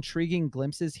like intriguing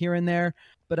glimpses here and there,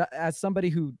 but as somebody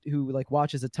who like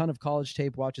watches a ton of college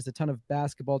tape, watches a ton of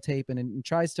basketball tape, and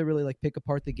tries to really like pick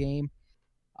apart the game,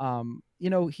 you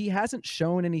know, he hasn't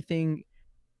shown anything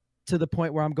to the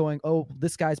point where I'm going, oh,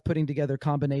 this guy's putting together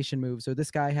combination moves, or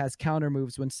this guy has counter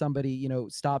moves when somebody, you know,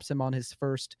 stops him on his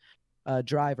first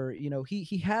driver. You know,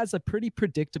 he has a pretty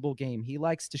predictable game. He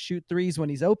likes to shoot threes when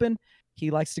he's open. He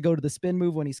likes to go to the spin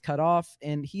move when he's cut off,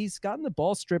 and he's gotten the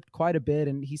ball stripped quite a bit,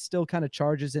 and he still kind of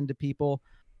charges into people,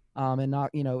 and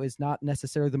not, you know, is not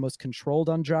necessarily the most controlled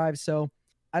on drives. So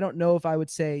I don't know if I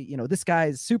would say, you know, this guy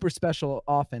is super special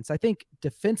offense. I think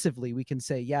defensively we can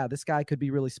say, yeah, this guy could be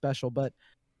really special, but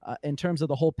in terms of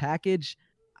the whole package,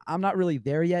 I'm not really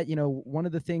there yet. You know, one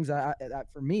of the things that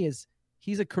for me is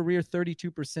he's a career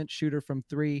 32% shooter from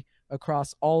 3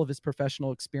 across all of his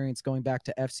professional experience, going back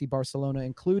to FC Barcelona,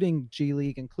 including G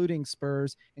League, including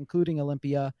Spurs, including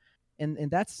Olympia. And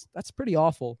that's pretty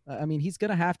awful. I mean, he's going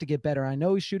to have to get better. I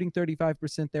know he's shooting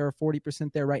 35% there or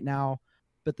 40% there right now,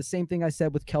 but the same thing I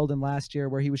said with Keldon last year,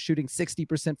 where he was shooting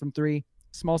 60% from 3,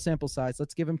 small sample size.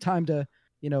 Let's give him time to,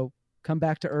 you know, come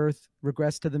back to earth,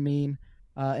 regress to the mean,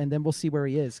 and then we'll see where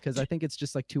he is. Because I think it's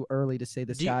just like too early to say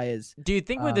this guy is. Do you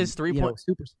think with his 3-point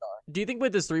superstar? Do you think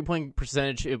with his 3-point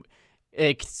percentage,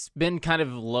 it's been kind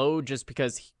of low just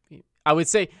because I would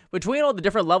say between all the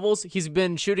different levels, he's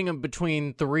been shooting them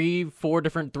between 3-4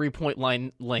 different 3-point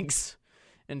line lengths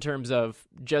in terms of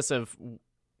just of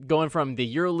going from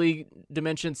the EuroLeague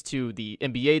dimensions to the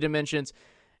NBA dimensions.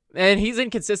 And he's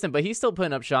inconsistent, but he's still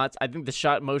putting up shots. I think the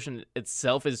shot motion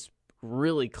itself is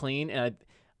really clean, and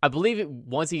I believe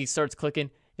once he starts clicking,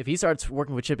 if he starts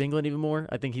working with Chip England even more,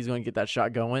 I think he's going to get that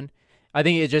shot going. I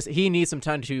think he needs some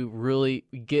time to really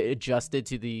get adjusted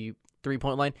to the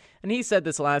 3-point line. And he said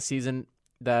this last season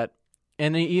that,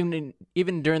 and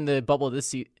even during the bubble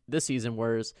this season,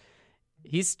 whereas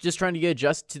he's just trying to get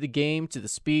adjusted to the game, to the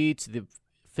speed, to the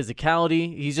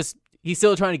physicality. He's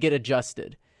still trying to get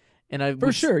adjusted. And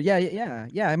for sure. Yeah.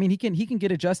 I mean, he can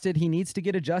get adjusted. He needs to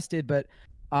get adjusted, but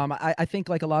I think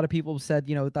like a lot of people said,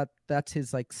 you know, that's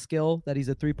his like skill, that he's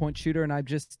a 3-point shooter. And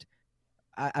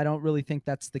I don't really think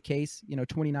that's the case. You know,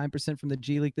 29% from the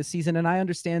G League this season. And I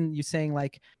understand you saying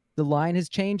like the line has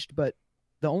changed, but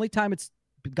the only time it's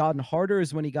gotten harder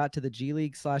is when he got to the G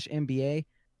League / NBA.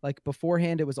 Like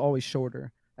beforehand, it was always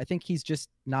shorter. I think he's just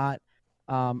not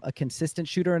a consistent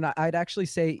shooter. And I'd actually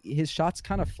say his shot's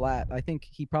kind of flat. I think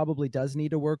he probably does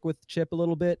need to work with Chip a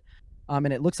little bit.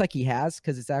 And it looks like he has,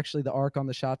 because it's actually the arc on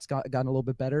the shots gotten a little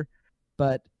bit better.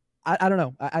 But I don't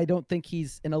know. I don't think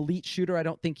he's an elite shooter. I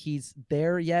don't think he's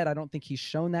there yet. I don't think he's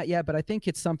shown that yet. But I think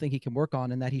it's something he can work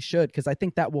on and that he should, because I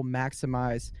think that will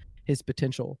maximize his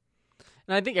potential.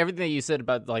 And I think everything that you said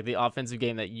about like the offensive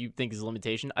game that you think is a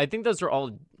limitation, I think those are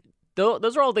all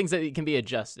things that can be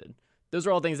adjusted. Those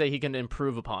are all things that he can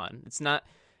improve upon. It's not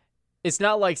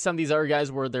like some of these other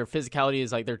guys where their physicality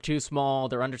is like they're too small,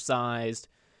 they're undersized.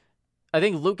 I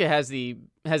think Luka has the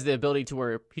ability to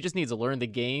where he just needs to learn the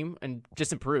game and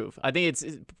just improve. I think it's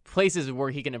places where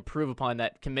he can improve upon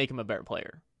that can make him a better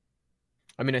player.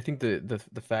 I mean, I think the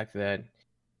fact that,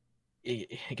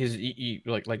 because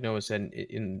like Noah said,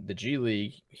 in the G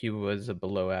League he was a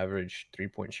below average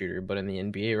 3-point shooter, but in the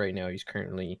NBA right now he's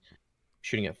currently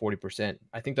shooting at 40%.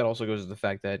 I think that also goes to the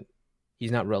fact that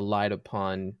he's not relied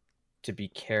upon to be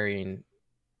carrying,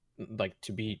 like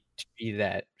to be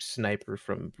that sniper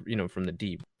from the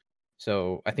deep.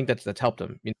 So I think that's helped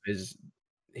him. His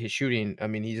shooting. I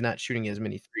mean, he's not shooting as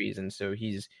many threes, and so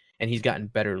he's gotten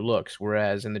better looks.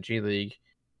 Whereas in the G League,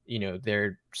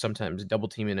 they're sometimes double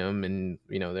teaming him, and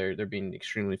they're being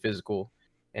extremely physical,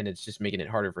 and it's just making it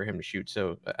harder for him to shoot.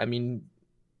 So I mean,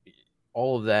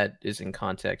 all of that is in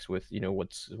context with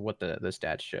what the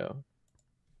stats show.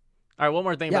 All right, one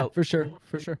more thing about for sure.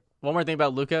 One more thing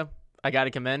about Luka. I got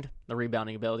to commend the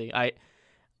rebounding ability. I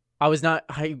was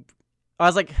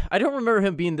like, I don't remember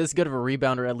him being this good of a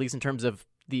rebounder, at least in terms of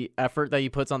the effort that he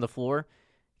puts on the floor.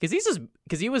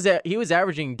 Because he was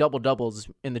averaging double doubles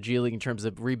in the G League in terms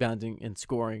of rebounding and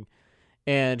scoring,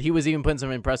 and he was even putting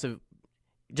some impressive,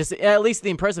 just at least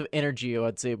the impressive energy,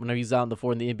 I'd say, when he was out on the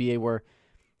floor in the NBA, where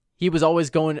he was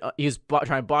always trying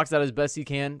to box out as best he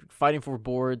can, fighting for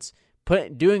boards,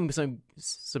 doing some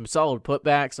solid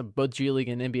putbacks on both G League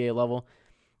and NBA level.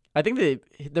 I think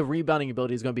the rebounding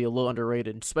ability is going to be a little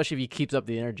underrated, especially if he keeps up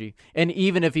the energy, and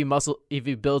even if he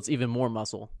builds even more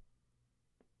muscle.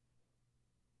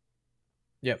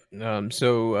 Yep.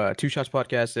 So Two Shots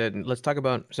Podcast said, let's talk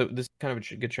about. So this is kind of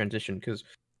a good transition because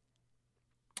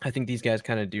I think these guys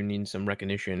kind of do need some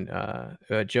recognition.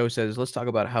 Joe says, let's talk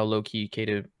about how low key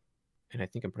Keita, and I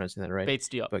think I'm pronouncing that right. Bates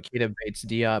Diop. But Keita Bates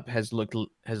Diop has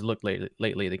looked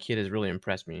lately. The kid has really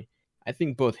impressed me. I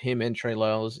think both him and Trey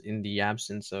Lyles, in the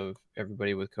absence of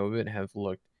everybody with COVID, have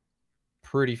looked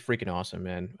pretty freaking awesome,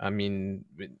 man. I mean,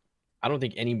 I don't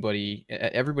think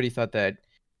everybody thought that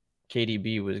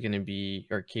KDB was going to be,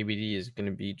 or KBD is going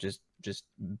to be just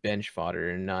bench fodder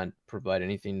and not provide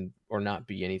anything or not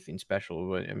be anything special.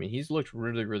 But I mean, he's looked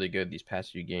really, really good these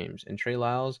past few games. And Trey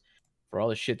Lyles, for all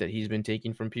the shit that he's been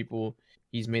taking from people,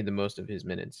 he's made the most of his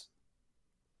minutes.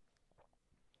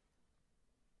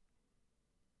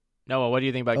 Noah, what do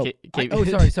you think about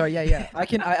Sorry. Yeah.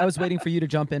 I was waiting for you to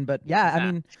jump in, but yeah,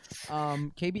 I mean,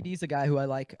 KBD's a guy who I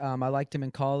like. I liked him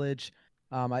in college.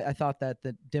 I thought that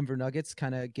the Denver Nuggets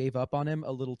kind of gave up on him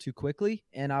a little too quickly,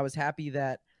 and I was happy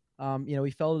that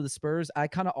he fell to the Spurs. I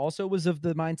kind of also was of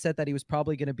the mindset that he was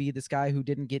probably going to be this guy who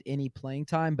didn't get any playing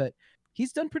time, but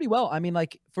he's done pretty well. I mean,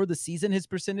 like for the season, his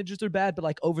percentages are bad, but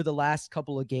like over the last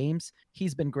couple of games,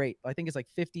 he's been great. I think it's like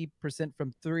 50%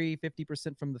 from three,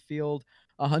 50% from the field,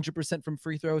 100% from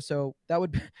free throw. So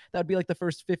that'd be like the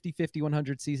first 50-50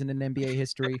 100 season in NBA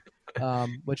history,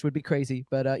 which would be crazy.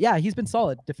 But yeah, he's been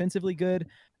solid, defensively good,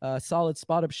 solid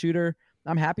spot up shooter.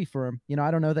 I'm happy for him.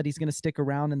 I don't know that he's going to stick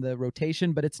around in the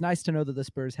rotation, but it's nice to know that the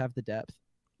Spurs have the depth.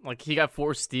 Like he got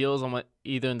 4 steals on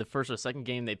either in the first or second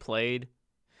game they played.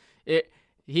 I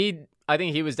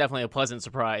think he was definitely a pleasant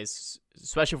surprise,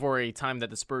 especially for a time that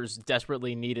the Spurs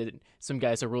desperately needed some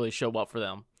guys to really show up for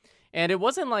them. And it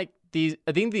wasn't like I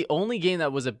think the only game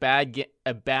that was a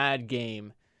bad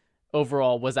game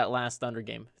overall was that last Thunder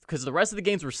game, because the rest of the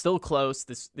games were still close.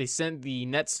 They sent the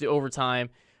Nets to overtime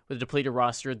with a depleted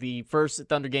roster. The first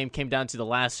Thunder game came down to the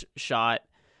last shot,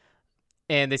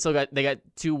 and they got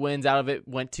 2 wins out of it.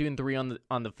 Went 2-3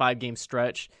 on the 5-game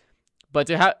stretch, but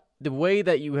to have the way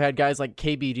that you had guys like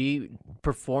KBD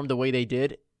perform the way they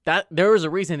did, that there was a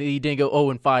reason that he didn't go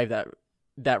 0-5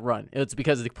 that run. It's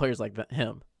because of the players like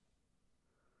him.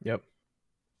 Yep.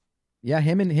 Yeah,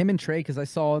 him and Trey, because I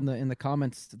saw in the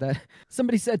comments that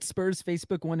somebody said Spurs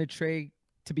Facebook wanted Trey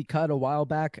to be cut a while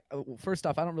back. First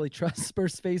off, I don't really trust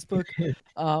Spurs Facebook.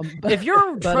 But, if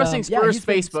you're trusting Spurs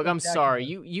Facebook, I'm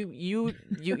sorry.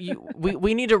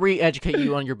 We need to re-educate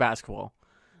you on your basketball.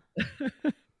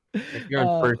 If you're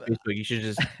on Spurs Facebook, you should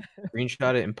just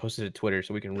screenshot it and post it to Twitter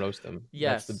so we can roast them.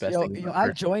 Yes, that's the best thing.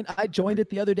 I joined it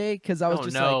the other day because I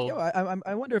was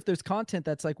I wonder if there's content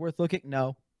that's like worth looking.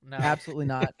 No, No. Absolutely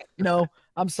not. No,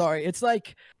 I'm sorry. It's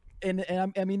like,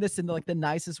 I mean this in like the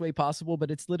nicest way possible, but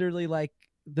it's literally like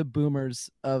the boomers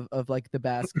of like the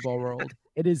basketball world.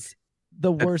 It is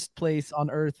the worst place on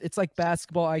earth. It's like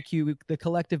basketball IQ. The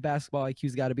collective basketball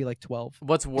IQ's got to be like 12.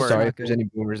 What's worse? Sorry not if there's good. any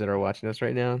boomers that are watching us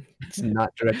right now. It's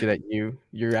not directed at you.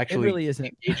 You're It actually really isn't.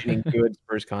 engaging in good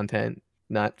Spurs content,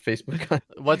 not Facebook content.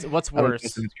 What's I don't worse?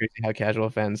 think it's crazy how casual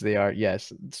fans they are.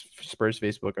 Yes, Spurs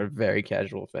Facebook are very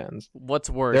casual fans. What's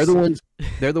worse? They're the ones.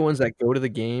 They're the ones that go to the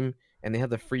game and they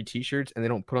have the free T-shirts and they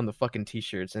don't put on the fucking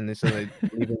T-shirts and so they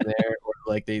leave them there or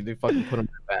like they fucking put them in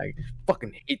their bag.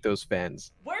 Fucking hate those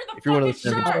fans. Where the If you're one of fucking those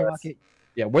You fans- gotta shirts? rock it.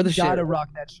 Yeah, we're the You shit. gotta rock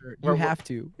that shirt. You We're- have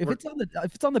to. If we're-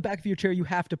 it's on the back of your chair, you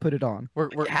have to put it on. We're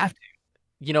You have to.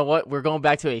 you know what? We're going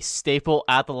back to a staple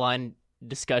at the line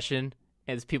discussion,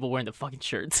 and it's people wearing the fucking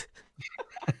shirts.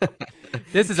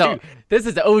 This is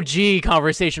the OG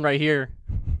conversation right here.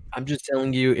 I'm just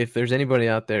telling you, if there's anybody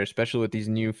out there, especially with these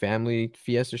new family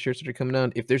Fiesta shirts that are coming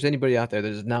out, if there's anybody out there that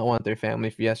does not want their family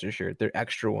Fiesta shirt, their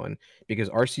extra one, because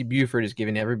RC Buford is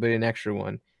giving everybody an extra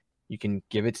one, you can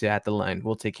give it to At the Line.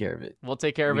 We'll take care of it. We'll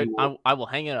take care of We it. will- I will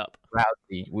hang it up.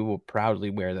 We will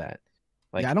proudly wear that.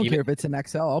 Like, Yeah, I don't even- care if it's an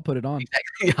XL. I'll put it on.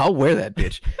 I'll wear that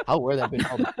bitch. I'll wear that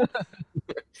bitch. all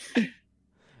the-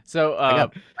 So I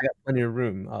got plenty of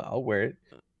room. I'll wear it.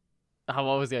 what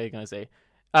was I gonna say?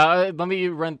 Let me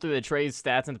run through the Trey's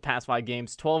stats in the past 5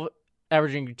 games. 12,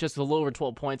 averaging just a little over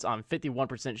 12 points on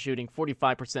 51% shooting,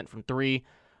 45% from 3,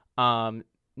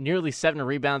 nearly 7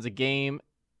 rebounds a game,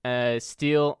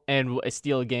 steal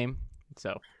a game.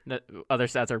 So other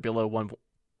stats are below one.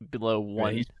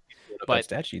 Right, he's But- but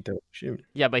stat sheet though. Shoot.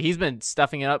 Yeah, but he's been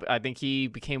stuffing it up. I think he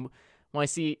became, when I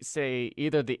say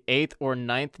either the 8th or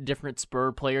 9th different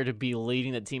Spur player to be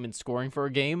leading the team in scoring for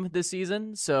a game this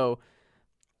season. So,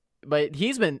 but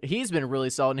he's been really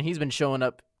solid, and he's been showing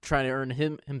up trying to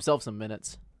earn himself some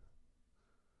minutes.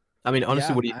 I mean, honestly,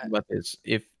 Yeah, what do you think about this?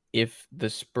 If the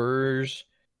Spurs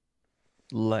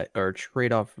let or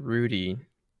trade off Rudy,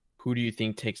 who do you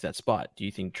think takes that spot? Do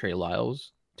you think Trey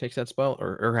Lyles takes that spot,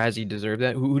 or has he deserved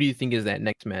that? Who do you think is that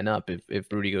next man up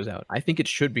if Rudy goes out? I think it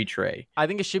should be Trey. I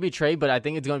think it should be Trey, but I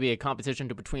think it's going to be a competition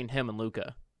between him and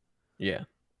Luka. Yeah.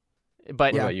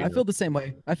 But Yeah, about you, I Noah? feel the same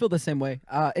way.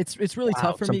 It's really Wow,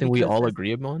 tough for me. something we because all as-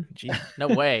 agree upon. Jeez. no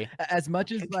way. as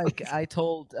much as like I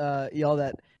told y'all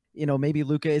that maybe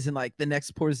Luka isn't like the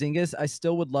next Porzingis, I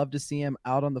still would love to see him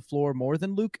out on the floor more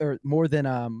than Luke or more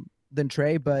than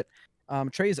Trey. But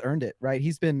Trey's earned it, right?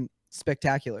 He's been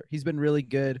spectacular. He's been really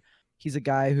good. He's a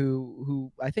guy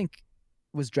who I think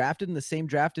was drafted in the same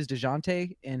draft as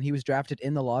DeJounte, and he was drafted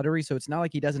in the lottery. So it's not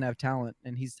like he doesn't have talent,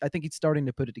 and I think he's starting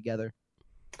to put it together.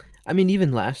 I mean,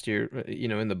 even last year,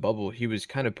 in the bubble, he was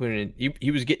kind of putting it.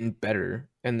 He was getting better,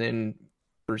 and then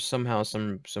for somehow,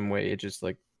 some way, it just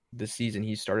like this season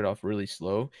he started off really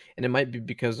slow, and it might be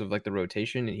because of like the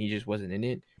rotation, and he just wasn't in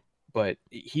it. But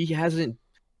he hasn't.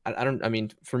 I don't. I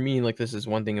mean, for me, like this is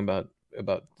one thing about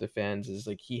the fans is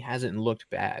like he hasn't looked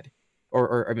bad,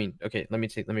 or I mean, okay, let me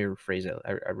rephrase it.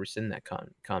 I rescind that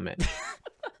comment.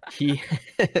 he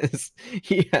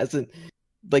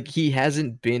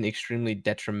hasn't been extremely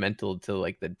detrimental to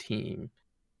like the team,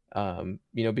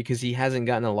 because he hasn't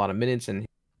gotten a lot of minutes and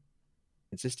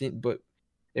consistent, but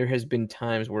there has been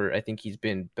times where I think he's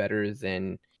been better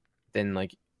than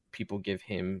like people give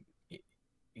him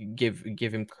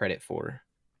credit for.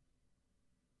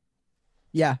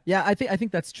 Yeah, I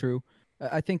think that's true.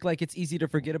 I think like it's easy to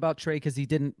forget about Trey because he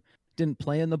didn't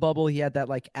play in the bubble. He had that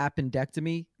like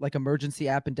appendectomy, like emergency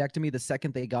appendectomy the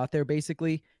second they got there,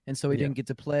 basically, and so he Yeah. didn't get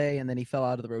to play, and then he fell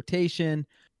out of the rotation.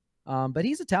 But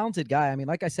he's a talented guy. I mean,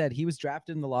 like I said, he was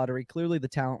drafted in the lottery. Clearly, the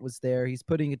talent was there. He's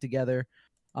putting it together,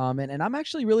 and I'm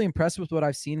actually really impressed with what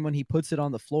I've seen when he puts it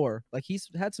on the floor. Like he's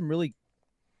had some really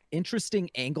interesting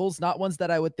angles, not ones that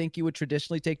I would think you would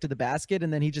traditionally take to the basket,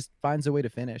 and then he just finds a way to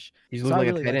finish. He's So looked I like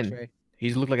really a tight like end. Trey.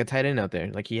 He's looked like a tight end out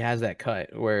there. Like he has that cut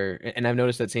where, and I've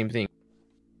noticed that same thing.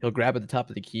 He'll grab at the top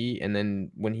of the key, and then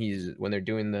when they're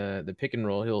doing the pick and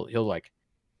roll, he'll like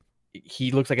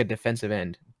he looks like a defensive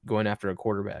end going after a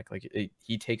quarterback. Like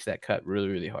he takes that cut really,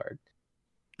 really hard.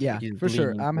 Yeah, He's for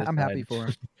sure. leaning I'm to the happy side. for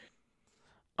him.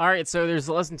 All right, so there's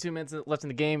less than 2 minutes left in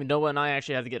the game, and Noah and I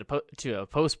actually have to get to a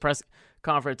post press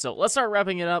conference. So let's start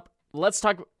wrapping it up. Let's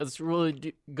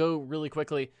really go really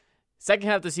quickly. Second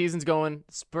half of the season's going.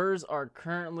 Spurs are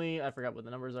currently, I forgot what the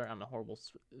numbers are. I'm a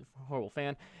horrible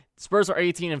fan. Spurs are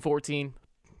 18-14,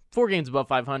 4 games above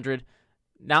 500.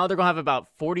 Now they're gonna have about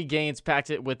 40 games packed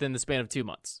it within the span of 2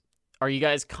 months. Are you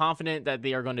guys confident that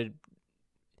they are going to?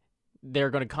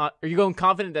 Are you going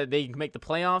confident that they can make the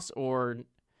playoffs, or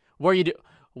what are you do?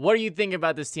 What do you think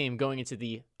about this team going into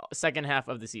the second half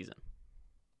of the season?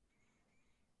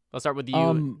 I'll start with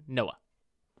you, Noah.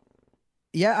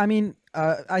 Yeah, I mean,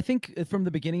 I think from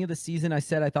the beginning of the season, I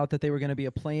said I thought that they were going to be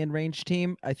a play-in range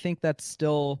team. I think that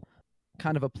still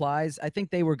kind of applies. I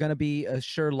think they were going to be a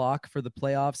sure lock for the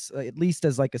playoffs, at least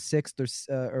as like a sixth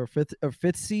or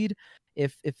fifth seed,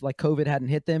 if like COVID hadn't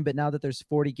hit them. But now that there's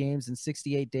 40 games in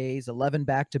 68 days, 11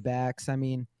 back-to-backs, I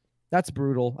mean, that's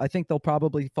brutal. I think they'll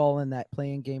probably fall in that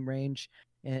play-in game range,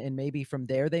 and maybe from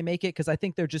there they make it, because I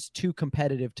think they're just too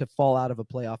competitive to fall out of a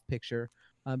playoff picture.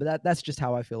 But that's just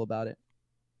how I feel about it.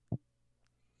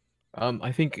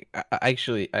 I think I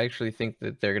actually think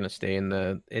that they're gonna stay in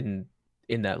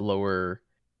that lower,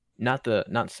 not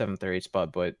 7th or 8th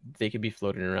spot, but they could be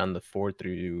floating around the 4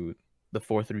 through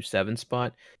 7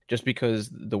 spot, just because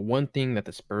the one thing that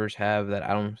the Spurs have that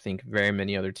I don't think very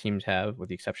many other teams have, with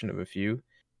the exception of a few,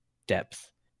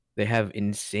 depth. They have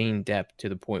insane depth to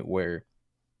the point where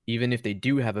even if they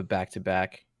do have a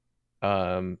back-to-back,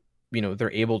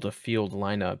 they're able to field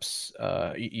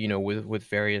lineups, with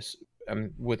various.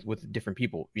 With different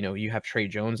people. You have Trey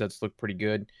Jones that's looked pretty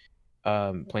good,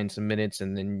 playing some minutes,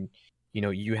 and then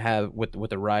you have with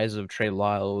the rise of Trey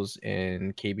Lyles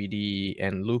and KBD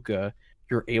and Luka,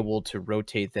 you're able to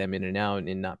rotate them in and out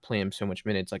and not play them so much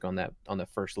minutes like on the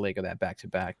first leg of that back to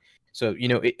back. So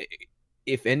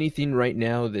if anything, right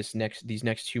now these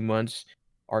next 2 months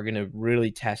are going to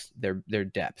really test their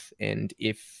depth, and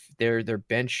if their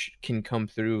bench can come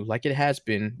through like it has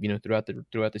been throughout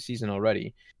the season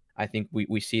already, I think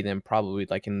we see them probably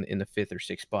like in the 5th or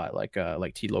 6th spot, like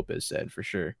T. Lopez said, for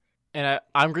sure. And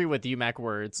I agree with you, Mac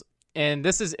words. And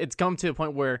it's come to a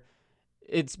point where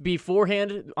it's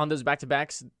beforehand on those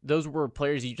back-to-backs, those were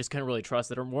players you just couldn't really trust,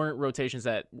 that weren't rotations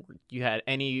that you had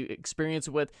any experience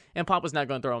with, and Pop was not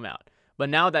going to throw them out. But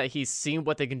now that he's seen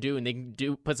what they can do and they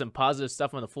can put some positive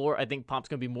stuff on the floor, I think Pop's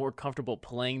going to be more comfortable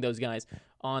playing those guys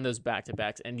on those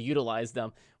back-to-backs and utilize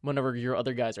them whenever your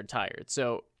other guys are tired.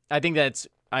 So I think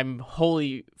I'm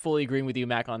fully agreeing with you,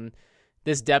 Mac, on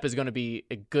this depth is going to be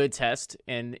a good test,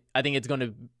 and I think it's going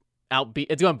to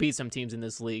beat some teams in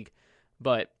this league.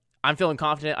 But I'm feeling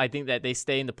confident. I think that they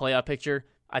stay in the playoff picture.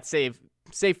 I'd say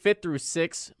 5th through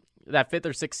 6th, that 5th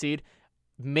or 6th seed,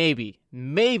 maybe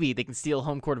they can steal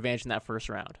home court advantage in that first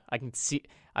round. I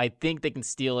think they can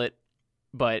steal it,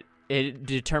 but it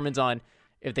determines on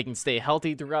if they can stay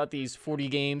healthy throughout these 40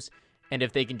 games, and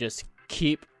if they can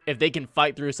if they can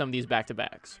fight through some of these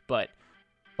back-to-backs. But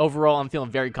overall, I'm feeling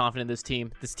very confident in this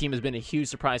team. This team has been a huge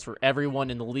surprise for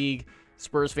everyone in the league,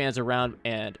 Spurs fans around,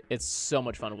 and it's so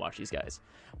much fun to watch these guys.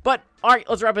 But, all right,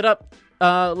 let's wrap it up.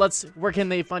 Where can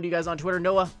they find you guys on Twitter?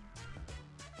 Noah?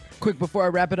 Quick, before I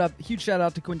wrap it up, huge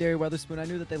shout-out to Quindary Weatherspoon. I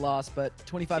knew that they lost, but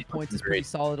 25 points is pretty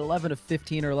solid. 11 of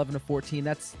 15 or 11 of 14,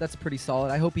 that's pretty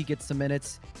solid. I hope he gets some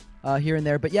minutes here and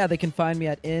there. But yeah, they can find me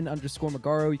at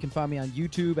 @n_Magaro. You can find me on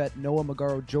YouTube at Noah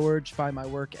Magaro George. Find my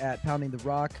work at Pounding the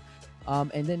Rock.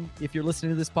 And then if you're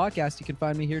listening to this podcast, you can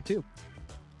find me here too.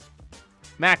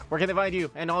 Mac, where can they find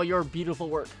you and all your beautiful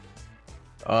work?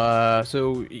 My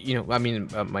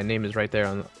name is right there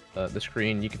on the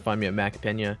screen. You can find me at Mac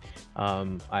Pena.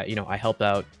 I help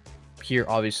out here,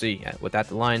 obviously, with At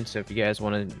The Line. So if you guys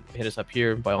want to hit us up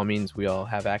here, by all means, we all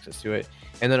have access to it.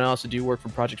 And then I also do work for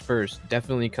Project Spurs.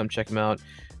 Definitely come check them out.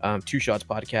 Two Shots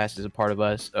Podcast is a part of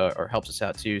us, or helps us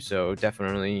out too. So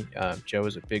definitely, Joe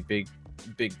is a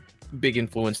big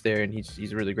influence there, and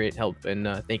he's a really great help.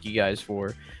 And thank you guys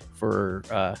for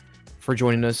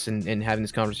joining us and having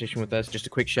this conversation with us. Just a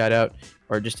quick shout out,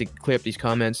 or just to clear up these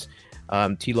comments.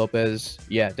 T. Lopez,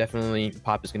 yeah, definitely.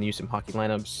 Pop is going to use some hockey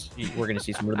lineups. We're going to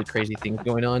see some really crazy things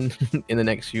going on in the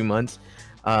next few months.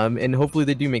 And hopefully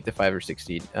they do make the 5 or 6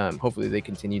 seed. Hopefully they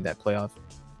continue that playoff,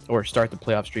 or start the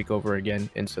playoff streak over again.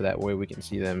 And so that way we can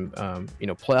see them,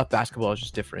 playoff basketball is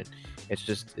just different.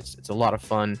 It's a lot of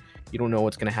fun. You don't know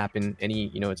what's going to happen.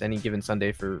 It's any given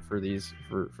Sunday for these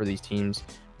teams.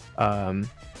 So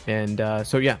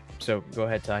go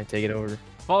ahead, Ty, take it over.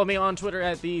 Follow me on Twitter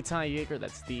at the Ty Yeager.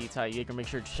 That's the Ty Yeager. Make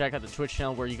sure to check out the Twitch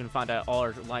channel where you can find out all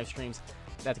our live streams.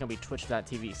 That's going to be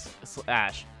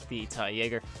twitch.tv/the Ty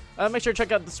Yeager. Make sure to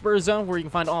check out the Spurs Zone where you can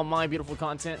find all my beautiful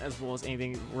content, as well as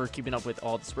anything we're keeping up with,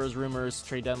 all the Spurs rumors,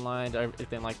 trade deadline,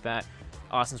 everything like that.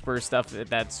 Awesome Spurs stuff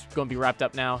that's going to be wrapped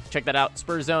up now. Check that out,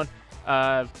 Spurs Zone.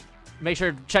 Make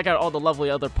sure to check out all the lovely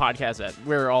other podcasts that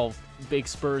we're all big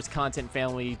Spurs content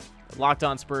family. Locked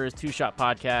On Spurs, Two Shot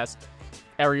Podcast,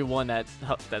 everyone that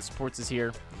supports us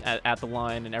here at The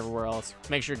Line and everywhere else.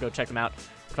 Make sure to go check them out.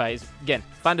 Again,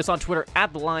 find us on Twitter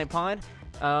at The Line Pod.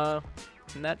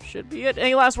 And that should be it.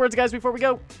 Any last words, guys, before we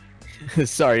go?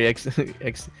 Sorry,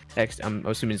 I'm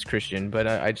assuming it's Christian, but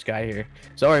I just got here.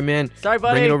 Sorry, man. Sorry,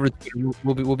 buddy. Bring it over.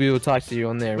 We'll be able to talk to you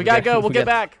on there. We gotta go. We'll get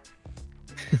back.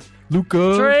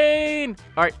 Luca. Train.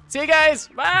 All right. See you guys.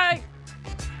 Bye.